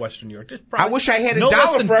throughout Western New York. I wish I had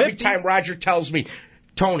 $1 for every time Roger tells me,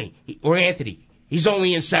 Tony or Anthony, he's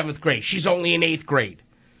only in 7th grade. She's only in 8th grade.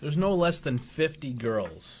 There's no less than 50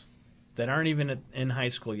 girls that aren't even in high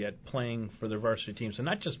school yet playing for their varsity teams. And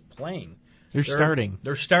not just playing. They're starting.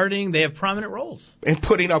 They're starting. They have prominent roles. And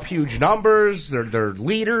putting up huge numbers. They're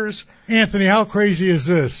leaders. Anthony, how crazy is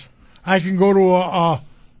this? I can go to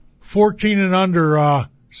 14 and under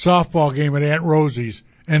softball game at Aunt Rosie's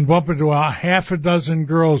and bump into a half a dozen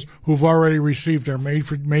girls who've already received their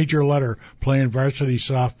major letter playing varsity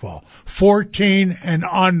softball. 14 and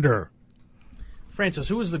under. Francis,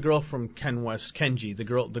 who was the girl from Kenji, the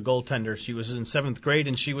goaltender? She was in 7th grade,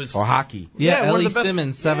 and she was... Oh, hockey. Yeah, one Ellie of the best...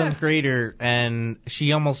 Simmons, 7th grader, and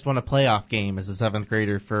she almost won a playoff game as a 7th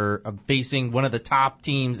grader for facing one of the top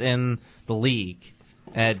teams in the league,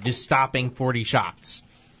 just stopping 40 shots.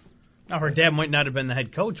 Now, her dad might not have been the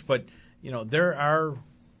head coach, but,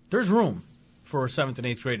 there's room for 7th and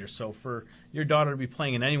 8th graders. So for your daughter to be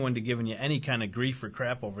playing and anyone to giving you any kind of grief or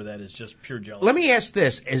crap over that is just pure jealousy. Let me ask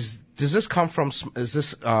this: does this come from? Is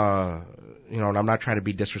this and I'm not trying to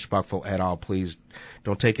be disrespectful at all. Please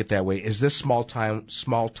don't take it that way. Is this small town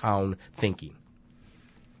thinking?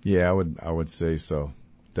 Yeah, I would say so.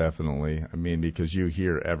 Definitely. I mean, because you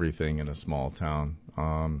hear everything in a small town.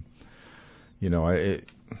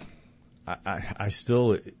 I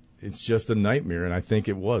still. It's just a nightmare, and I think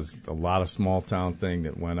it was a lot of small town thing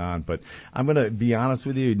that went on. But I'm going to be honest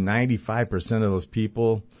with you, 95% of those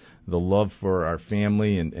people, the love for our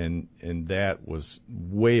family and that was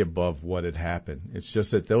way above what had happened. It's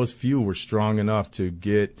just that those few were strong enough to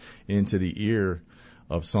get into the ear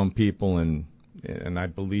of some people, and I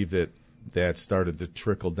believe that started to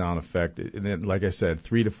trickle down effect. And then, like I said,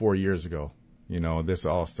 3 to 4 years ago, this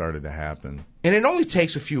all started to happen. And it only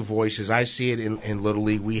takes a few voices. I see it in Little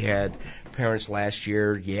League. We had parents last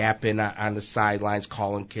year yapping on the sidelines,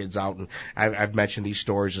 calling kids out. And I've mentioned these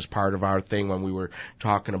stories as part of our thing when we were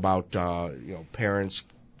talking about, parents,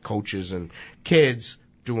 coaches, and kids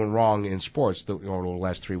doing wrong in sports over the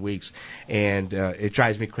last 3 weeks. And it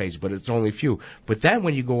drives me crazy, but it's only a few. But then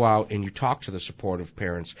when you go out and you talk to the supportive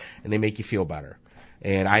parents, and they make you feel better.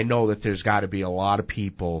 And I know that there's got to be a lot of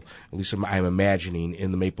people, at least I'm imagining, in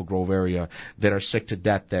the Maple Grove area that are sick to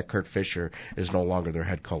death that Kurt Fisher is no longer their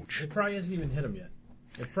head coach. It probably hasn't even hit him yet.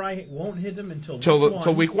 It probably won't hit him until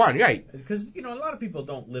week one, right? Because, a lot of people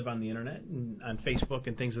don't live on the Internet and on Facebook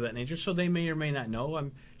and things of that nature, so they may or may not know.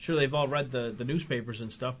 I'm sure they've all read the newspapers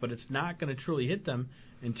and stuff, but it's not going to truly hit them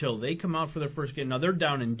until they come out for their first game. Now, they're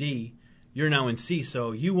down in D. You're now in C,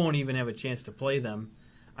 so you won't even have a chance to play them.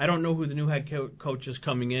 I don't know who the new head coach is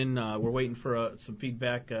coming in. We're waiting for some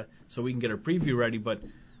feedback so we can get our preview ready. But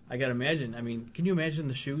I got to imagine. I mean, can you imagine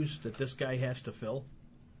the shoes that this guy has to fill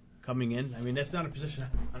coming in? I mean, that's not a position I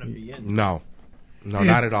want to be in. No,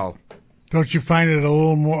 not at all. Don't you find it a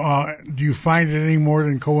little more? Do you find it any more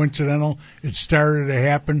than coincidental? It started to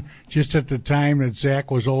happen just at the time that Zach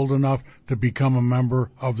was old enough to become a member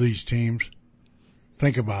of these teams.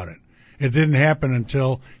 Think about it. It didn't happen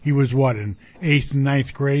until he was, in 8th and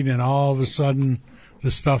 9th grade, and all of a sudden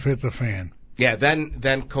the stuff hit the fan. Yeah,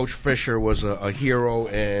 then Coach Fisher was a hero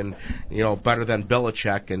and, better than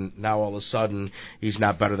Belichick, and now all of a sudden he's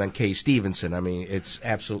not better than Kay Stevenson. I mean, it's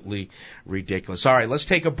absolutely ridiculous. All right, let's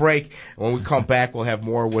take a break. When we come back, we'll have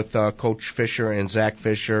more with Coach Fisher and Zach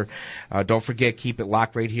Fisher. Don't forget, keep it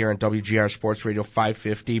locked right here on WGR Sports Radio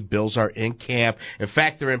 550. Bills are in camp. In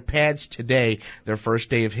fact, they're in pads today, their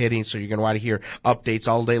first day of hitting, so you're going to want to hear updates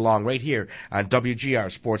all day long right here on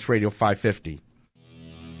WGR Sports Radio 550.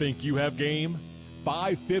 Think you have game?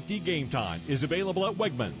 550 Game Time is available at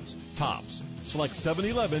Wegmans, Tops, select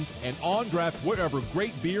 7-Elevens, and on draft wherever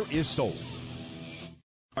great beer is sold.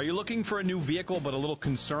 Are you looking for a new vehicle but a little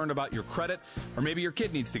concerned about your credit? Or maybe your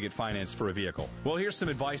kid needs to get financed for a vehicle? Well, here's some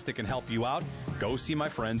advice that can help you out. Go see my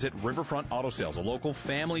friends at Riverfront Auto Sales, a local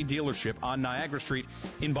family dealership on Niagara Street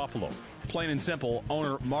in Buffalo. Plain and simple,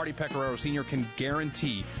 owner Marty Pecoraro Sr. can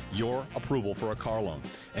guarantee your approval for a car loan.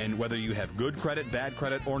 And whether you have good credit, bad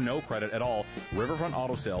credit, or no credit at all, Riverfront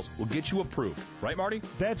Auto Sales will get you approved. Right, Marty?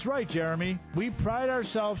 That's right, Jeremy. We pride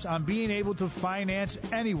ourselves on being able to finance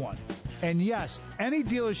anyone. And yes, any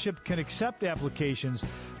dealership can accept applications,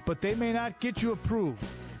 but they may not get you approved.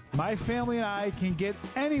 My family and I can get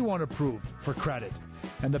anyone approved for credit.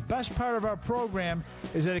 And the best part of our program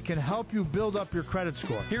is that it can help you build up your credit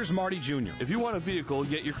score. Here's Marty Jr. If you want a vehicle,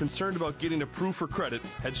 yet you're concerned about getting approved for credit,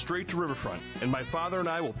 head straight to Riverfront, and my father and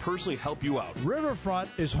I will personally help you out. Riverfront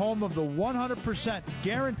is home of the 100%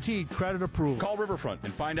 guaranteed credit approval. Call Riverfront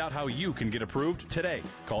and find out how you can get approved today.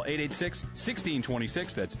 Call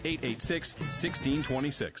 886-1626. That's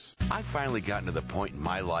 886-1626. I've finally gotten to the point in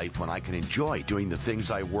my life when I can enjoy doing the things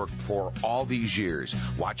I worked for all these years.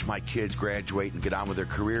 Watch my kids graduate and get on with with their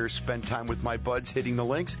careers, spend time with my buds hitting the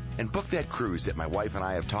links, and book that cruise that my wife and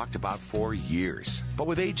I have talked about for years. But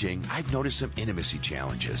with aging, I've noticed some intimacy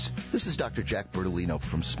challenges. This is Dr. Jack Bertolino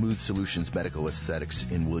from Smooth Solutions Medical Aesthetics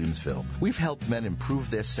in Williamsville. We've helped men improve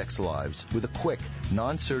their sex lives with a quick,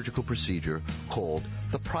 non-surgical procedure called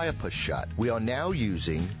the Priapus shot. We are now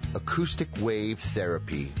using acoustic wave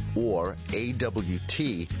therapy, or AWT,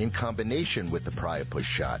 in combination with the Priapus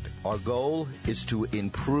shot. Our goal is to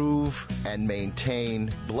improve and maintain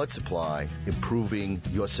blood supply, improving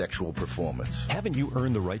your sexual performance. Haven't you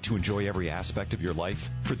earned the right to enjoy every aspect of your life?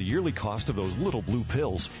 For the yearly cost of those little blue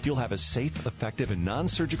pills, you'll have a safe, effective, and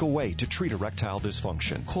non-surgical way to treat erectile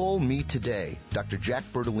dysfunction. Call me today, Dr. Jack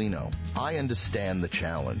Bertolino. I understand the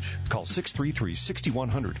challenge. Call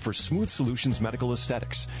 633-6100 for Smooth Solutions Medical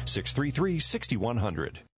Aesthetics.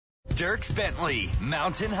 633-6100. Dierks Bentley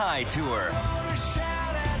Mountain High Tour.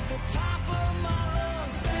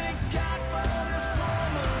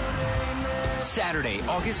 Saturday,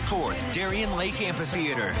 August 4th, Darien Lake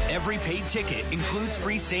Amphitheater. Every paid ticket includes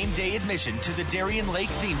free same-day admission to the Darien Lake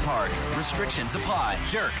theme park. Restrictions apply.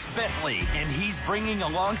 Dierks Bentley, and he's bringing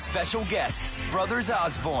along special guests, Brothers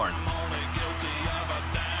Osborne,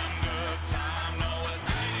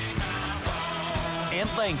 and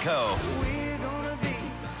Lanco.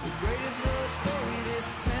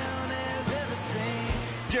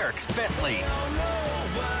 Dierks Bentley.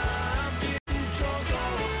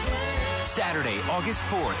 Saturday, August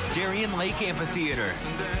 4th, Darien Lake Amphitheater.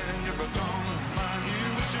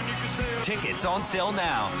 Tickets on sale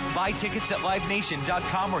now. Buy tickets at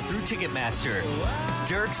LiveNation.com or through Ticketmaster.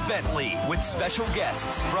 Dierks Bentley with special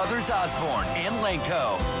guests, Brothers Osborne and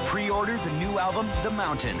Lanco. Pre-order the new album, The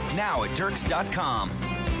Mountain, now at Dierks.com.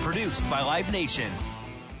 Produced by Live Nation.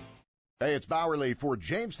 Hey, it's Bowerly for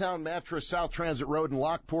Jamestown Mattress, South Transit Road in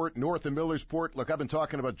Lockport, north of Millersport. Look, I've been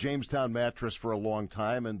talking about Jamestown Mattress for a long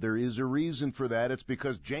time, and there is a reason for that. It's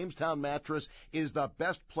because Jamestown Mattress is the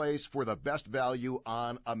best place for the best value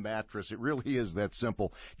on a mattress. It really is that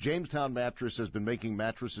simple. Jamestown Mattress has been making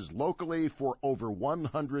mattresses locally for over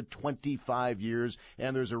 125 years,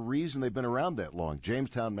 and there's a reason they've been around that long.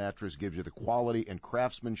 Jamestown Mattress gives you the quality and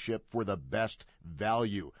craftsmanship for the best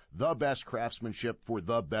value. The best craftsmanship for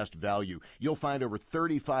the best value. You'll find over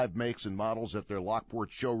 35 makes and models at their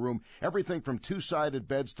Lockport showroom. Everything from two-sided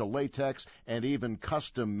beds to latex and even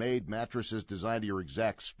custom-made mattresses designed to your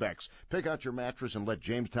exact specs. Pick out your mattress and let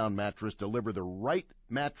Jamestown Mattress deliver the right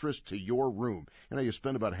mattress to your room. You know, you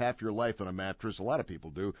spend about half your life on a mattress. A lot of people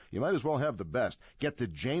do. You might as well have the best. Get to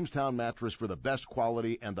Jamestown Mattress for the best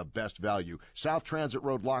quality and the best value. South Transit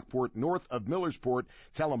Road, Lockport, north of Millersport.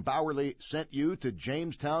 Tell them Bowerly sent you to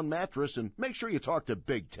Jamestown Mattress, and make sure you talk to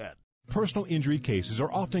Big Ted. Personal injury cases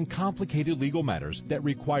are often complicated legal matters that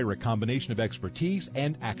require a combination of expertise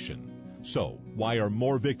and action. So, why are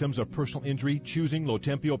more victims of personal injury choosing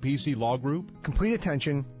Lotempio PC Law Group? Complete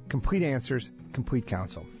attention, complete answers, complete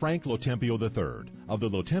counsel. Frank Lotempio III of the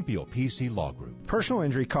Lotempio PC Law Group. Personal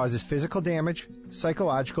injury causes physical damage,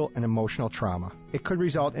 psychological, and emotional trauma. It could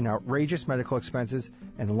result in outrageous medical expenses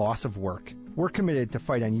and loss of work. We're committed to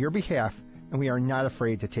fight on your behalf, and we are not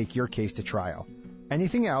afraid to take your case to trial.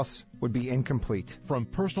 Anything else would be incomplete. From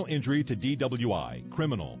personal injury to DWI,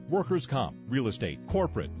 criminal, workers' comp, real estate,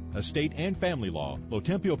 corporate, estate, and family law,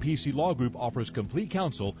 Lotempio PC Law Group offers complete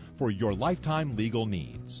counsel for your lifetime legal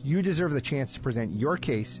needs. You deserve the chance to present your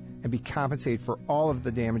case and be compensated for all of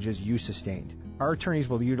the damages you sustained. Our attorneys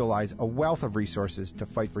will utilize a wealth of resources to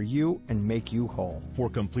fight for you and make you whole. For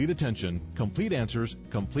complete attention, complete answers,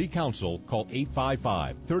 complete counsel, call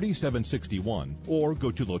 855-3761 or go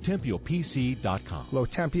to LotempiopC.com.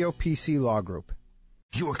 Lotempio PC Law Group.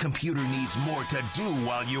 Your computer needs more to do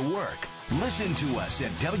while you work. Listen to us at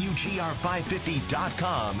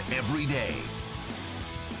WGR550.com every day.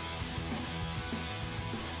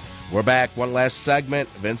 We're back. One last segment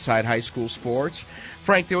of Inside High School Sports.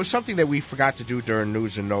 Frank, there was something that we forgot to do during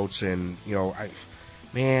News and Notes, and, you know,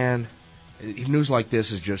 news like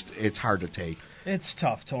this is just, it's hard to take. It's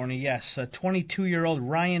tough, Tony, yes. 22-year-old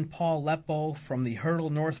Ryan Paul Leppo from the Hurdle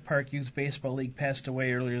North Park Youth Baseball League passed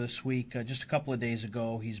away earlier this week, just a couple of days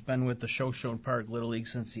ago. He's been with the Shoshone Park Little League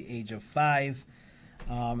since the age of 5,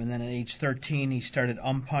 and then at age 13 he started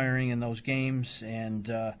umpiring in those games,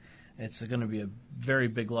 and it's going to be a very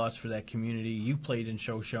big loss for that community. You played in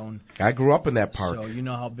Shoshone. I grew up in that park. So you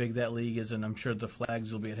know how big that league is, and I'm sure the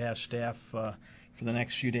Flags will be at half-staff for the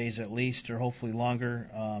next few days at least, or hopefully longer.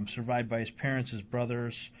 Survived by his parents, his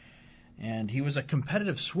brothers, and he was a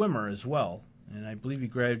competitive swimmer as well, and I believe he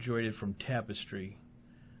graduated from Tapestry.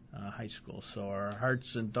 High School. So our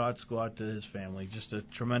hearts and thoughts go out to his family. Just a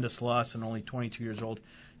tremendous loss, and only 22 years old,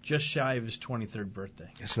 just shy of his 23rd birthday.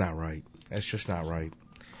 That's not right. That's just not right.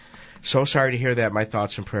 So sorry to hear that. My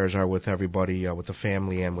thoughts and prayers are with everybody, with the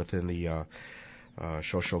family and within the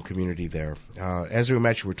social community there. As we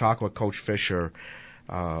mentioned, we're talking with Coach Fisher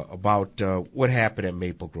about what happened at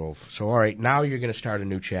Maple Grove. So, all right, now you're going to start a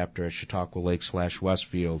new chapter at Chautauqua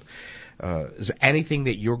Lake/Westfield. Is there anything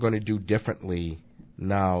that you're going to do differently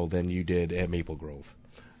now than you did at Maple Grove?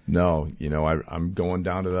 No, I'm going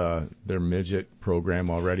down to their midget program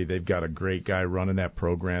already. They've got a great guy running that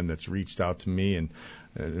program that's reached out to me,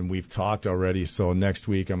 and we've talked already. So next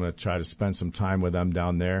week I'm going to try to spend some time with them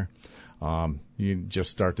down there. You just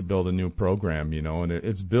start to build a new program, and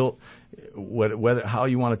it's built whether how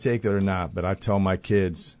you want to take it or not. But I tell my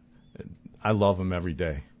kids, I love them every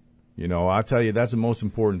day. I tell you, that's the most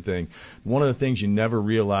important thing. One of the things you never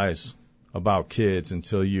realize about kids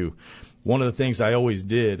until one of the things I always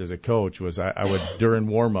did as a coach was I would, during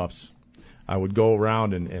warm-ups, I would go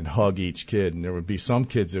around and hug each kid. And there would be some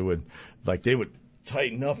kids that they would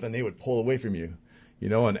tighten up and they would pull away from you.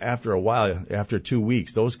 And after a while, after 2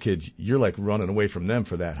 weeks, those kids, you're like running away from them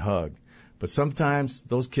for that hug. But sometimes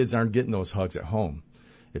those kids aren't getting those hugs at home.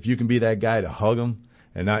 If you can be that guy to hug them,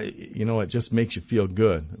 and it just makes you feel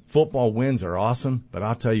good. Football wins are awesome, but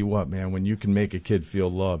I'll tell you what, man, when you can make a kid feel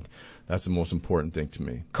loved, that's the most important thing to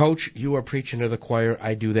me. Coach, you are preaching to the choir.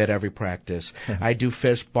 I do that every practice. I do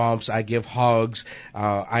fist bumps. I give hugs.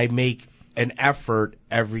 I make an effort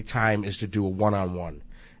every time is to do a one-on-one.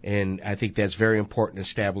 And I think that's very important in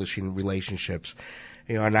establishing relationships.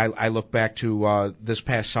 And I look back to this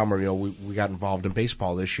past summer, we got involved in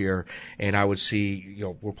baseball this year, and I would see,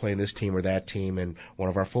 we're playing this team or that team, and one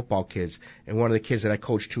of our football kids, and one of the kids that I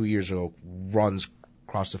coached 2 years ago runs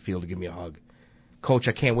across the field to give me a hug. Coach,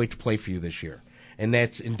 I can't wait to play for you this year. And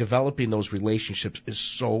that's in developing those relationships is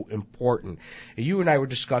so important. You and I were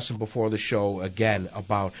discussing before the show again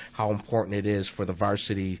about how important it is for the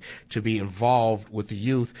varsity to be involved with the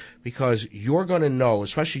youth, because you're going to know,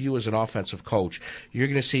 especially you as an offensive coach, you're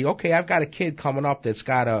going to see, okay, I've got a kid coming up that's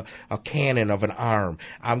got a cannon of an arm.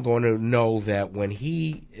 I'm going to know that when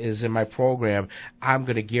he is in my program, I'm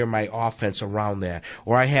going to gear my offense around that.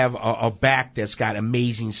 Or I have a back that's got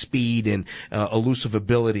amazing speed and elusive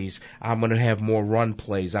abilities. I'm going to have more run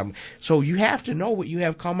plays. So you have to know what you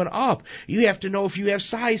have coming up. You have to know if you have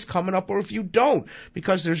size coming up or if you don't,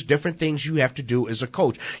 because there's different things you have to do as a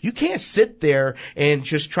coach. You can't sit there and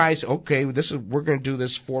just try to, okay, we're going to do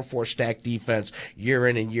this 4-4 stack defense year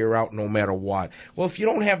in and year out no matter what. Well, if you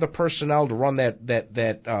don't have the personnel to run that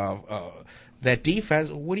defense,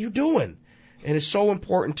 what are you doing? And it's so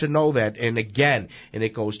important to know that. And again,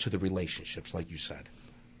 it goes to the relationships, like you said.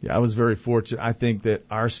 Yeah, I was very fortunate. I think that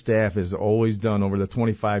our staff has always done, over the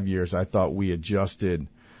 25 years, I thought we adjusted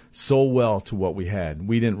so well to what we had.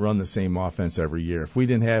 We didn't run the same offense every year. If we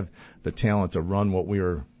didn't have the talent to run what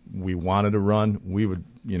we wanted to run, we would,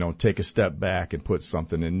 take a step back and put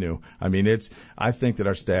something in new. I think that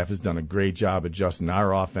our staff has done a great job adjusting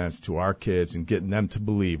our offense to our kids and getting them to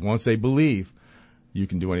believe. Once they believe, you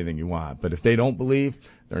can do anything you want. But if they don't believe,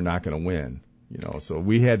 they're not going to win. So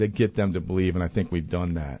we had to get them to believe, and I think we've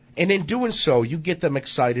done that. And in doing so, you get them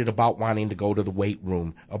excited about wanting to go to the weight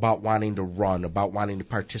room, about wanting to run, about wanting to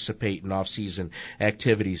participate in off-season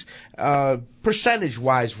activities.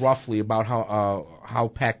 Percentage-wise, roughly, about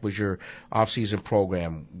how packed was your off-season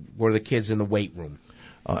program? Were the kids in the weight room?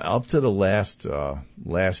 Up to the last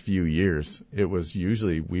few years, it was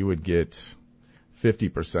usually we would get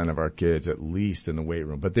 50% of our kids at least in the weight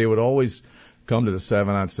room, but they would always come to the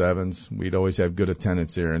 7-on-7s. We'd always have good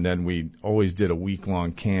attendance here, and then we always did a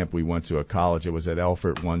week-long camp. We went to a college. It was at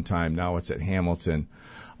Elfert one time. Now it's at Hamilton.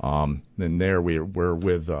 Then there we're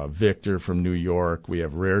with Victor from New York. We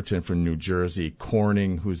have Raritan from New Jersey,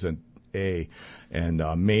 Corning, who's an A, and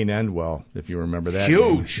Maine Endwell, if you remember that.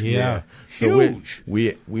 Huge. Name. Yeah. So huge.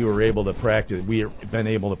 We were able to practice. We've been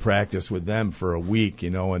able to practice with them for a week,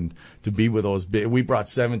 and to be with those big. We brought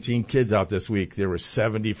 17 kids out this week. There were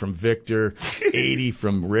 70 from Victor, 80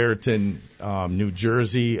 from Raritan, New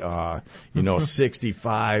Jersey,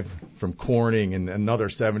 65 from Corning, and another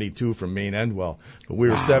 72 from Maine Endwell. But we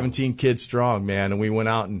were 17 kids strong, man, and we went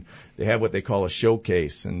out and they had what they call a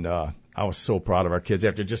showcase, and I was so proud of our kids.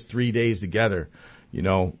 After just 3 days together,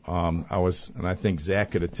 and I think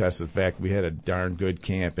Zach could attest to the fact we had a darn good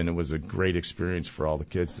camp, and it was a great experience for all the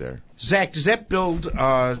kids there. Zach, does that build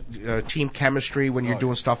team chemistry when you're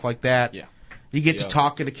doing stuff like that? Yeah. You get to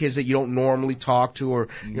talking to kids that you don't normally talk to, or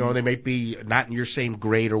you know, they may be not in your same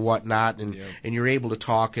grade or whatnot, and you're able to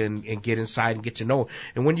talk and get inside and get to know.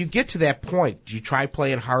 And when you get to that point, do you try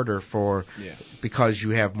playing harder because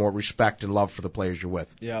you have more respect and love for the players you're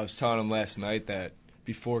with? Yeah, I was telling them last night that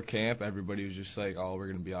before camp, everybody was just like, "Oh, we're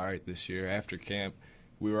gonna be all right this year." After camp,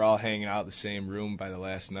 we were all hanging out in the same room by the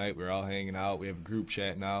last night. We were all hanging out. We have a group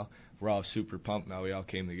chat now. We're all super pumped now. We all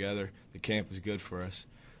came together. The camp was good for us.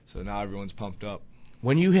 So now everyone's pumped up.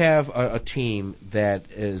 When you have a team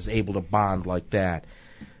that is able to bond like that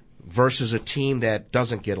versus a team that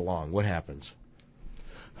doesn't get along, what happens?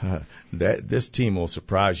 This team will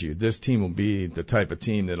surprise you. This team will be the type of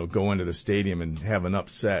team that'll go into the stadium and have an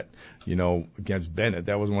upset, you know, against Bennett.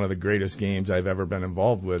 That was one of the greatest games I've ever been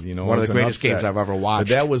involved with, you know. One of the greatest games I've ever watched.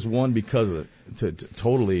 But that was one because of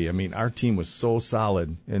totally, I mean, our team was so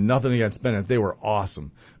solid, and nothing against Bennett. They were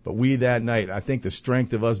awesome. But we that night, I think the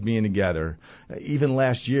strength of us being together, even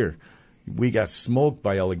last year, we got smoked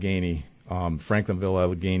by Allegheny, Franklinville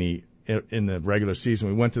Allegheny, in the regular season.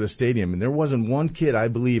 We went to the stadium, and there wasn't one kid, I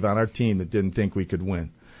believe, on our team that didn't think we could win.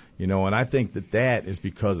 You know, and I think that is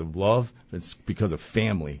because of love. It's because of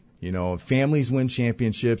family. You know, if families win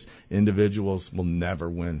championships, individuals will never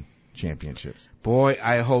win championships. Boy,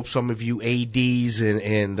 I hope some of you ADs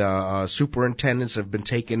and superintendents have been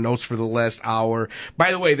taking notes for the last hour.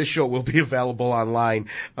 By the way, this show will be available online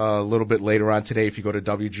a little bit later on today. If you go to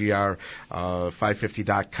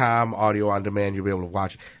WGR550.com, audio on demand, you'll be able to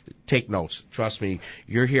watch it. Take notes. Trust me,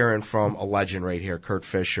 you're hearing from a legend right here, Kurt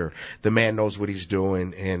Fisher. The man knows what he's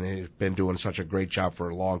doing, and he's been doing such a great job for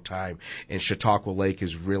a long time. And Chautauqua Lake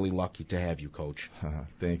is really lucky to have you, Coach.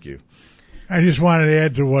 Thank you. I just wanted to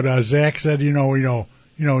add to what Zach said. You know,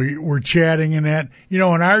 we're chatting and that. You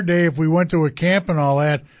know, in our day, if we went to a camp and all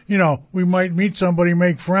that, you know, we might meet somebody,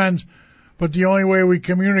 make friends, but the only way we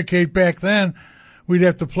communicate back then, we'd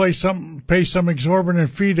have to pay some exorbitant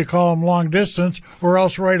fee to call them long distance, or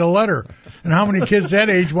else write a letter. And how many kids that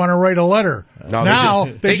age want to write a letter? No, now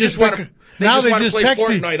they just want to. They just want to play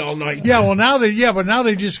Fortnite all night. Yeah, well now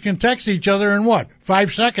they just can text each other in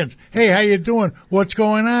 5 seconds. Hey, how you doing? What's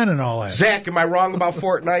going on and all that. Zach, am I wrong about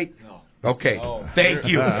Fortnite? No. Okay. No. Thank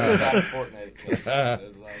you.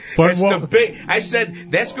 But I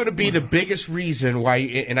said that's going to be the biggest reason why,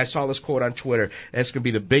 and I saw this quote on Twitter, that's going to be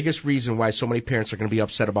the biggest reason why so many parents are going to be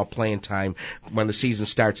upset about playing time when the season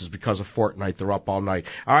starts is because of Fortnite. They're up all night.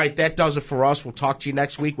 All right, that does it for us. We'll talk to you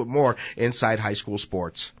next week with more Inside High School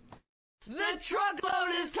Sports. The truckload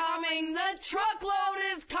is coming! The truckload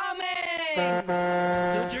is coming!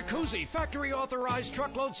 The Jacuzzi factory authorized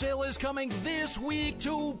truckload sale is coming this week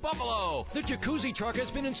to Buffalo. The Jacuzzi truck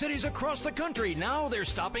has been in cities across the country. Now they're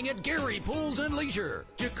stopping at Gary Pools and Leisure.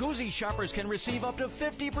 Jacuzzi shoppers can receive up to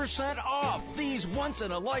 50% off. These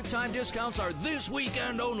once-in-a-lifetime discounts are this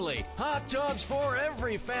weekend only. Hot tubs for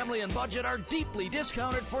every family and budget are deeply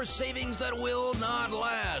discounted for savings that will not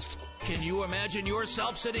last. Can you imagine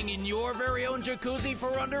yourself sitting in your very own jacuzzi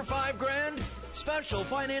for under $5,000? Special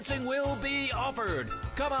financing will be offered.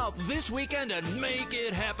 Come out this weekend and make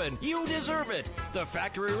it happen. You deserve it. The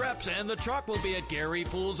factory reps and the truck will be at Gary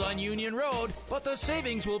Pools on Union Road, but the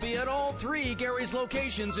savings will be at all 3 Gary's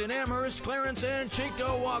locations in Amherst, Clarence, and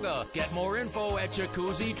Cheektowaga. Get more info at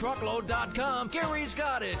JacuzziTruckload.com. Gary's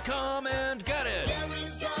got it. Come and get it.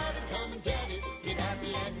 Gary's got it. Come and get it. Get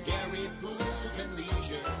happy at Gary Pools and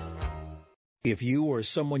Leisure. If you or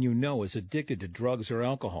someone you know is addicted to drugs or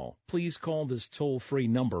alcohol, please call this toll-free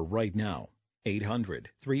number right now.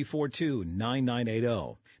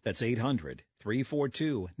 800-342-9980. That's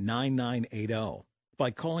 800-342-9980.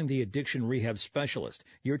 By calling the Addiction Rehab Specialist,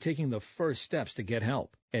 you're taking the first steps to get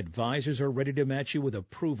help. Advisors are ready to match you with a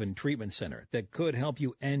proven treatment center that could help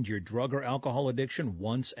you end your drug or alcohol addiction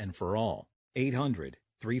once and for all.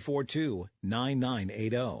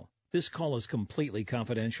 800-342-9980. This call is completely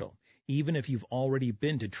confidential. Even if you've already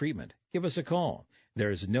been to treatment, give us a call.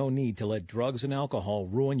 There is no need to let drugs and alcohol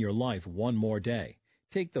ruin your life one more day.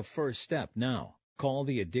 Take the first step now. Call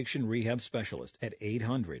the Addiction Rehab Specialist at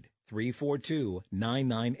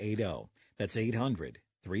 800-342-9980. That's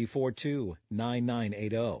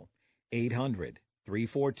 800-342-9980.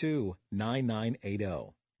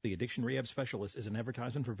 800-342-9980. The Addiction Rehab Specialist is an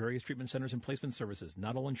advertisement for various treatment centers and placement services.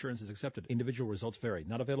 Not all insurance is accepted. Individual results vary.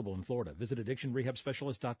 Not available in Florida. Visit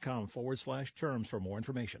addictionrehabspecialist.com/terms for more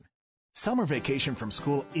information. Summer vacation from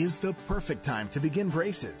school is the perfect time to begin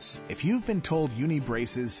braces. If you've been told you need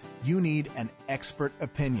braces, you need an expert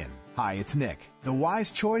opinion. Hi, it's Nick. The wise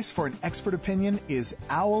choice for an expert opinion is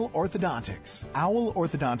Owl Orthodontics. Owl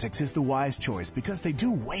Orthodontics is the wise choice because they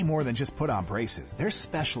do way more than just put on braces. They're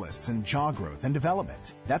specialists in jaw growth and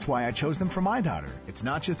development. That's why I chose them for my daughter. It's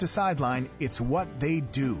not just a sideline, it's what they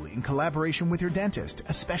do in collaboration with your dentist,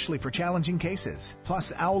 especially for challenging cases.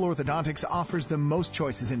 Plus, Owl Orthodontics offers the most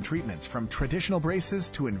choices in treatments, from traditional braces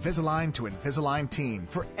to Invisalign Teen,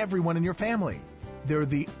 for everyone in your family. They're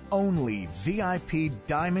the only VIP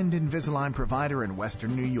Diamond Invisalign provider in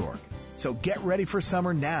Western New York. So get ready for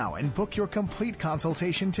summer now and book your complete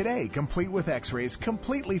consultation today, complete with x-rays,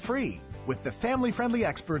 completely free, with the family-friendly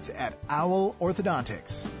experts at Owl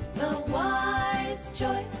Orthodontics. The wise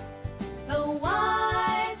choice. The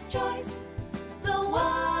wise choice. The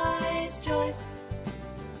wise choice.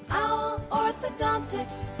 Owl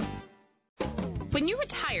Orthodontics. When you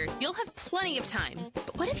retire, you'll have plenty of time.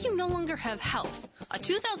 But what if you no longer have health? A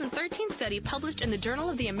 2013 study published in the Journal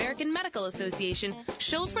of the American Medical Association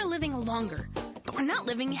shows we're living longer, but we're not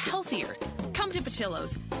living healthier. Come to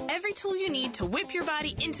Patillo's. Every tool you need to whip your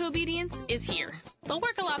body into obedience is here. They'll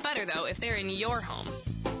work a lot better, though, if they're in your home.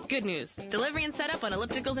 Good news. Delivery and setup on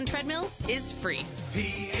ellipticals and treadmills is free.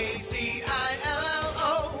 P-A-C-I-L-L-O.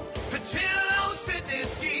 Patillo's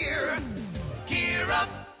Fitness Gear. Gear up.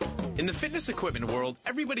 In the fitness equipment world,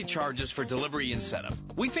 everybody charges for delivery and setup.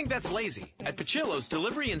 We think that's lazy. At Patillo's,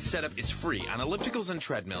 delivery and setup is free on ellipticals and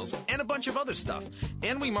treadmills and a bunch of other stuff.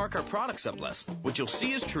 And we mark our products up less, which you'll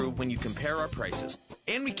see is true when you compare our prices.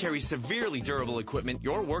 And we carry severely durable equipment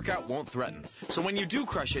your workout won't threaten. So when you do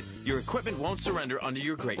crush it, your equipment won't surrender under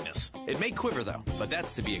your greatness. It may quiver, though, but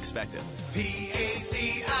that's to be expected.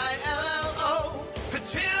 P-A-C-I-L-L-O.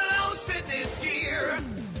 Patillo's Fitness Gear.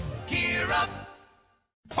 Gear up.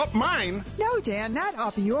 Up mine? No, Dan, not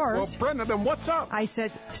up yours. Well, Brenda, then what's up? I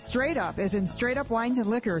said straight up, as in Straight Up Wines and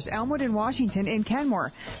Liquors, Elmwood and Washington in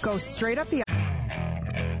Kenmore. Go straight up the...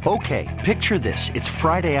 Okay, picture this. It's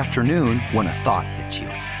Friday afternoon when a thought hits you.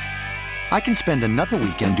 I can spend another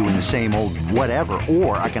weekend doing the same old whatever,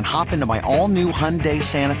 or I can hop into my all-new Hyundai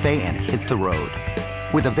Santa Fe and hit the road.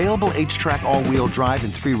 With available H-Track all-wheel drive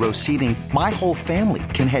and 3-row seating, my whole family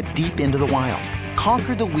can head deep into the wild.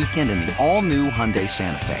 Conquer the weekend in the all-new Hyundai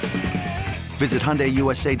Santa Fe. Visit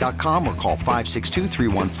HyundaiUSA.com or call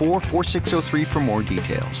 562-314-4603 for more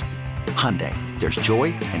details. Hyundai, there's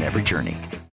joy in every journey.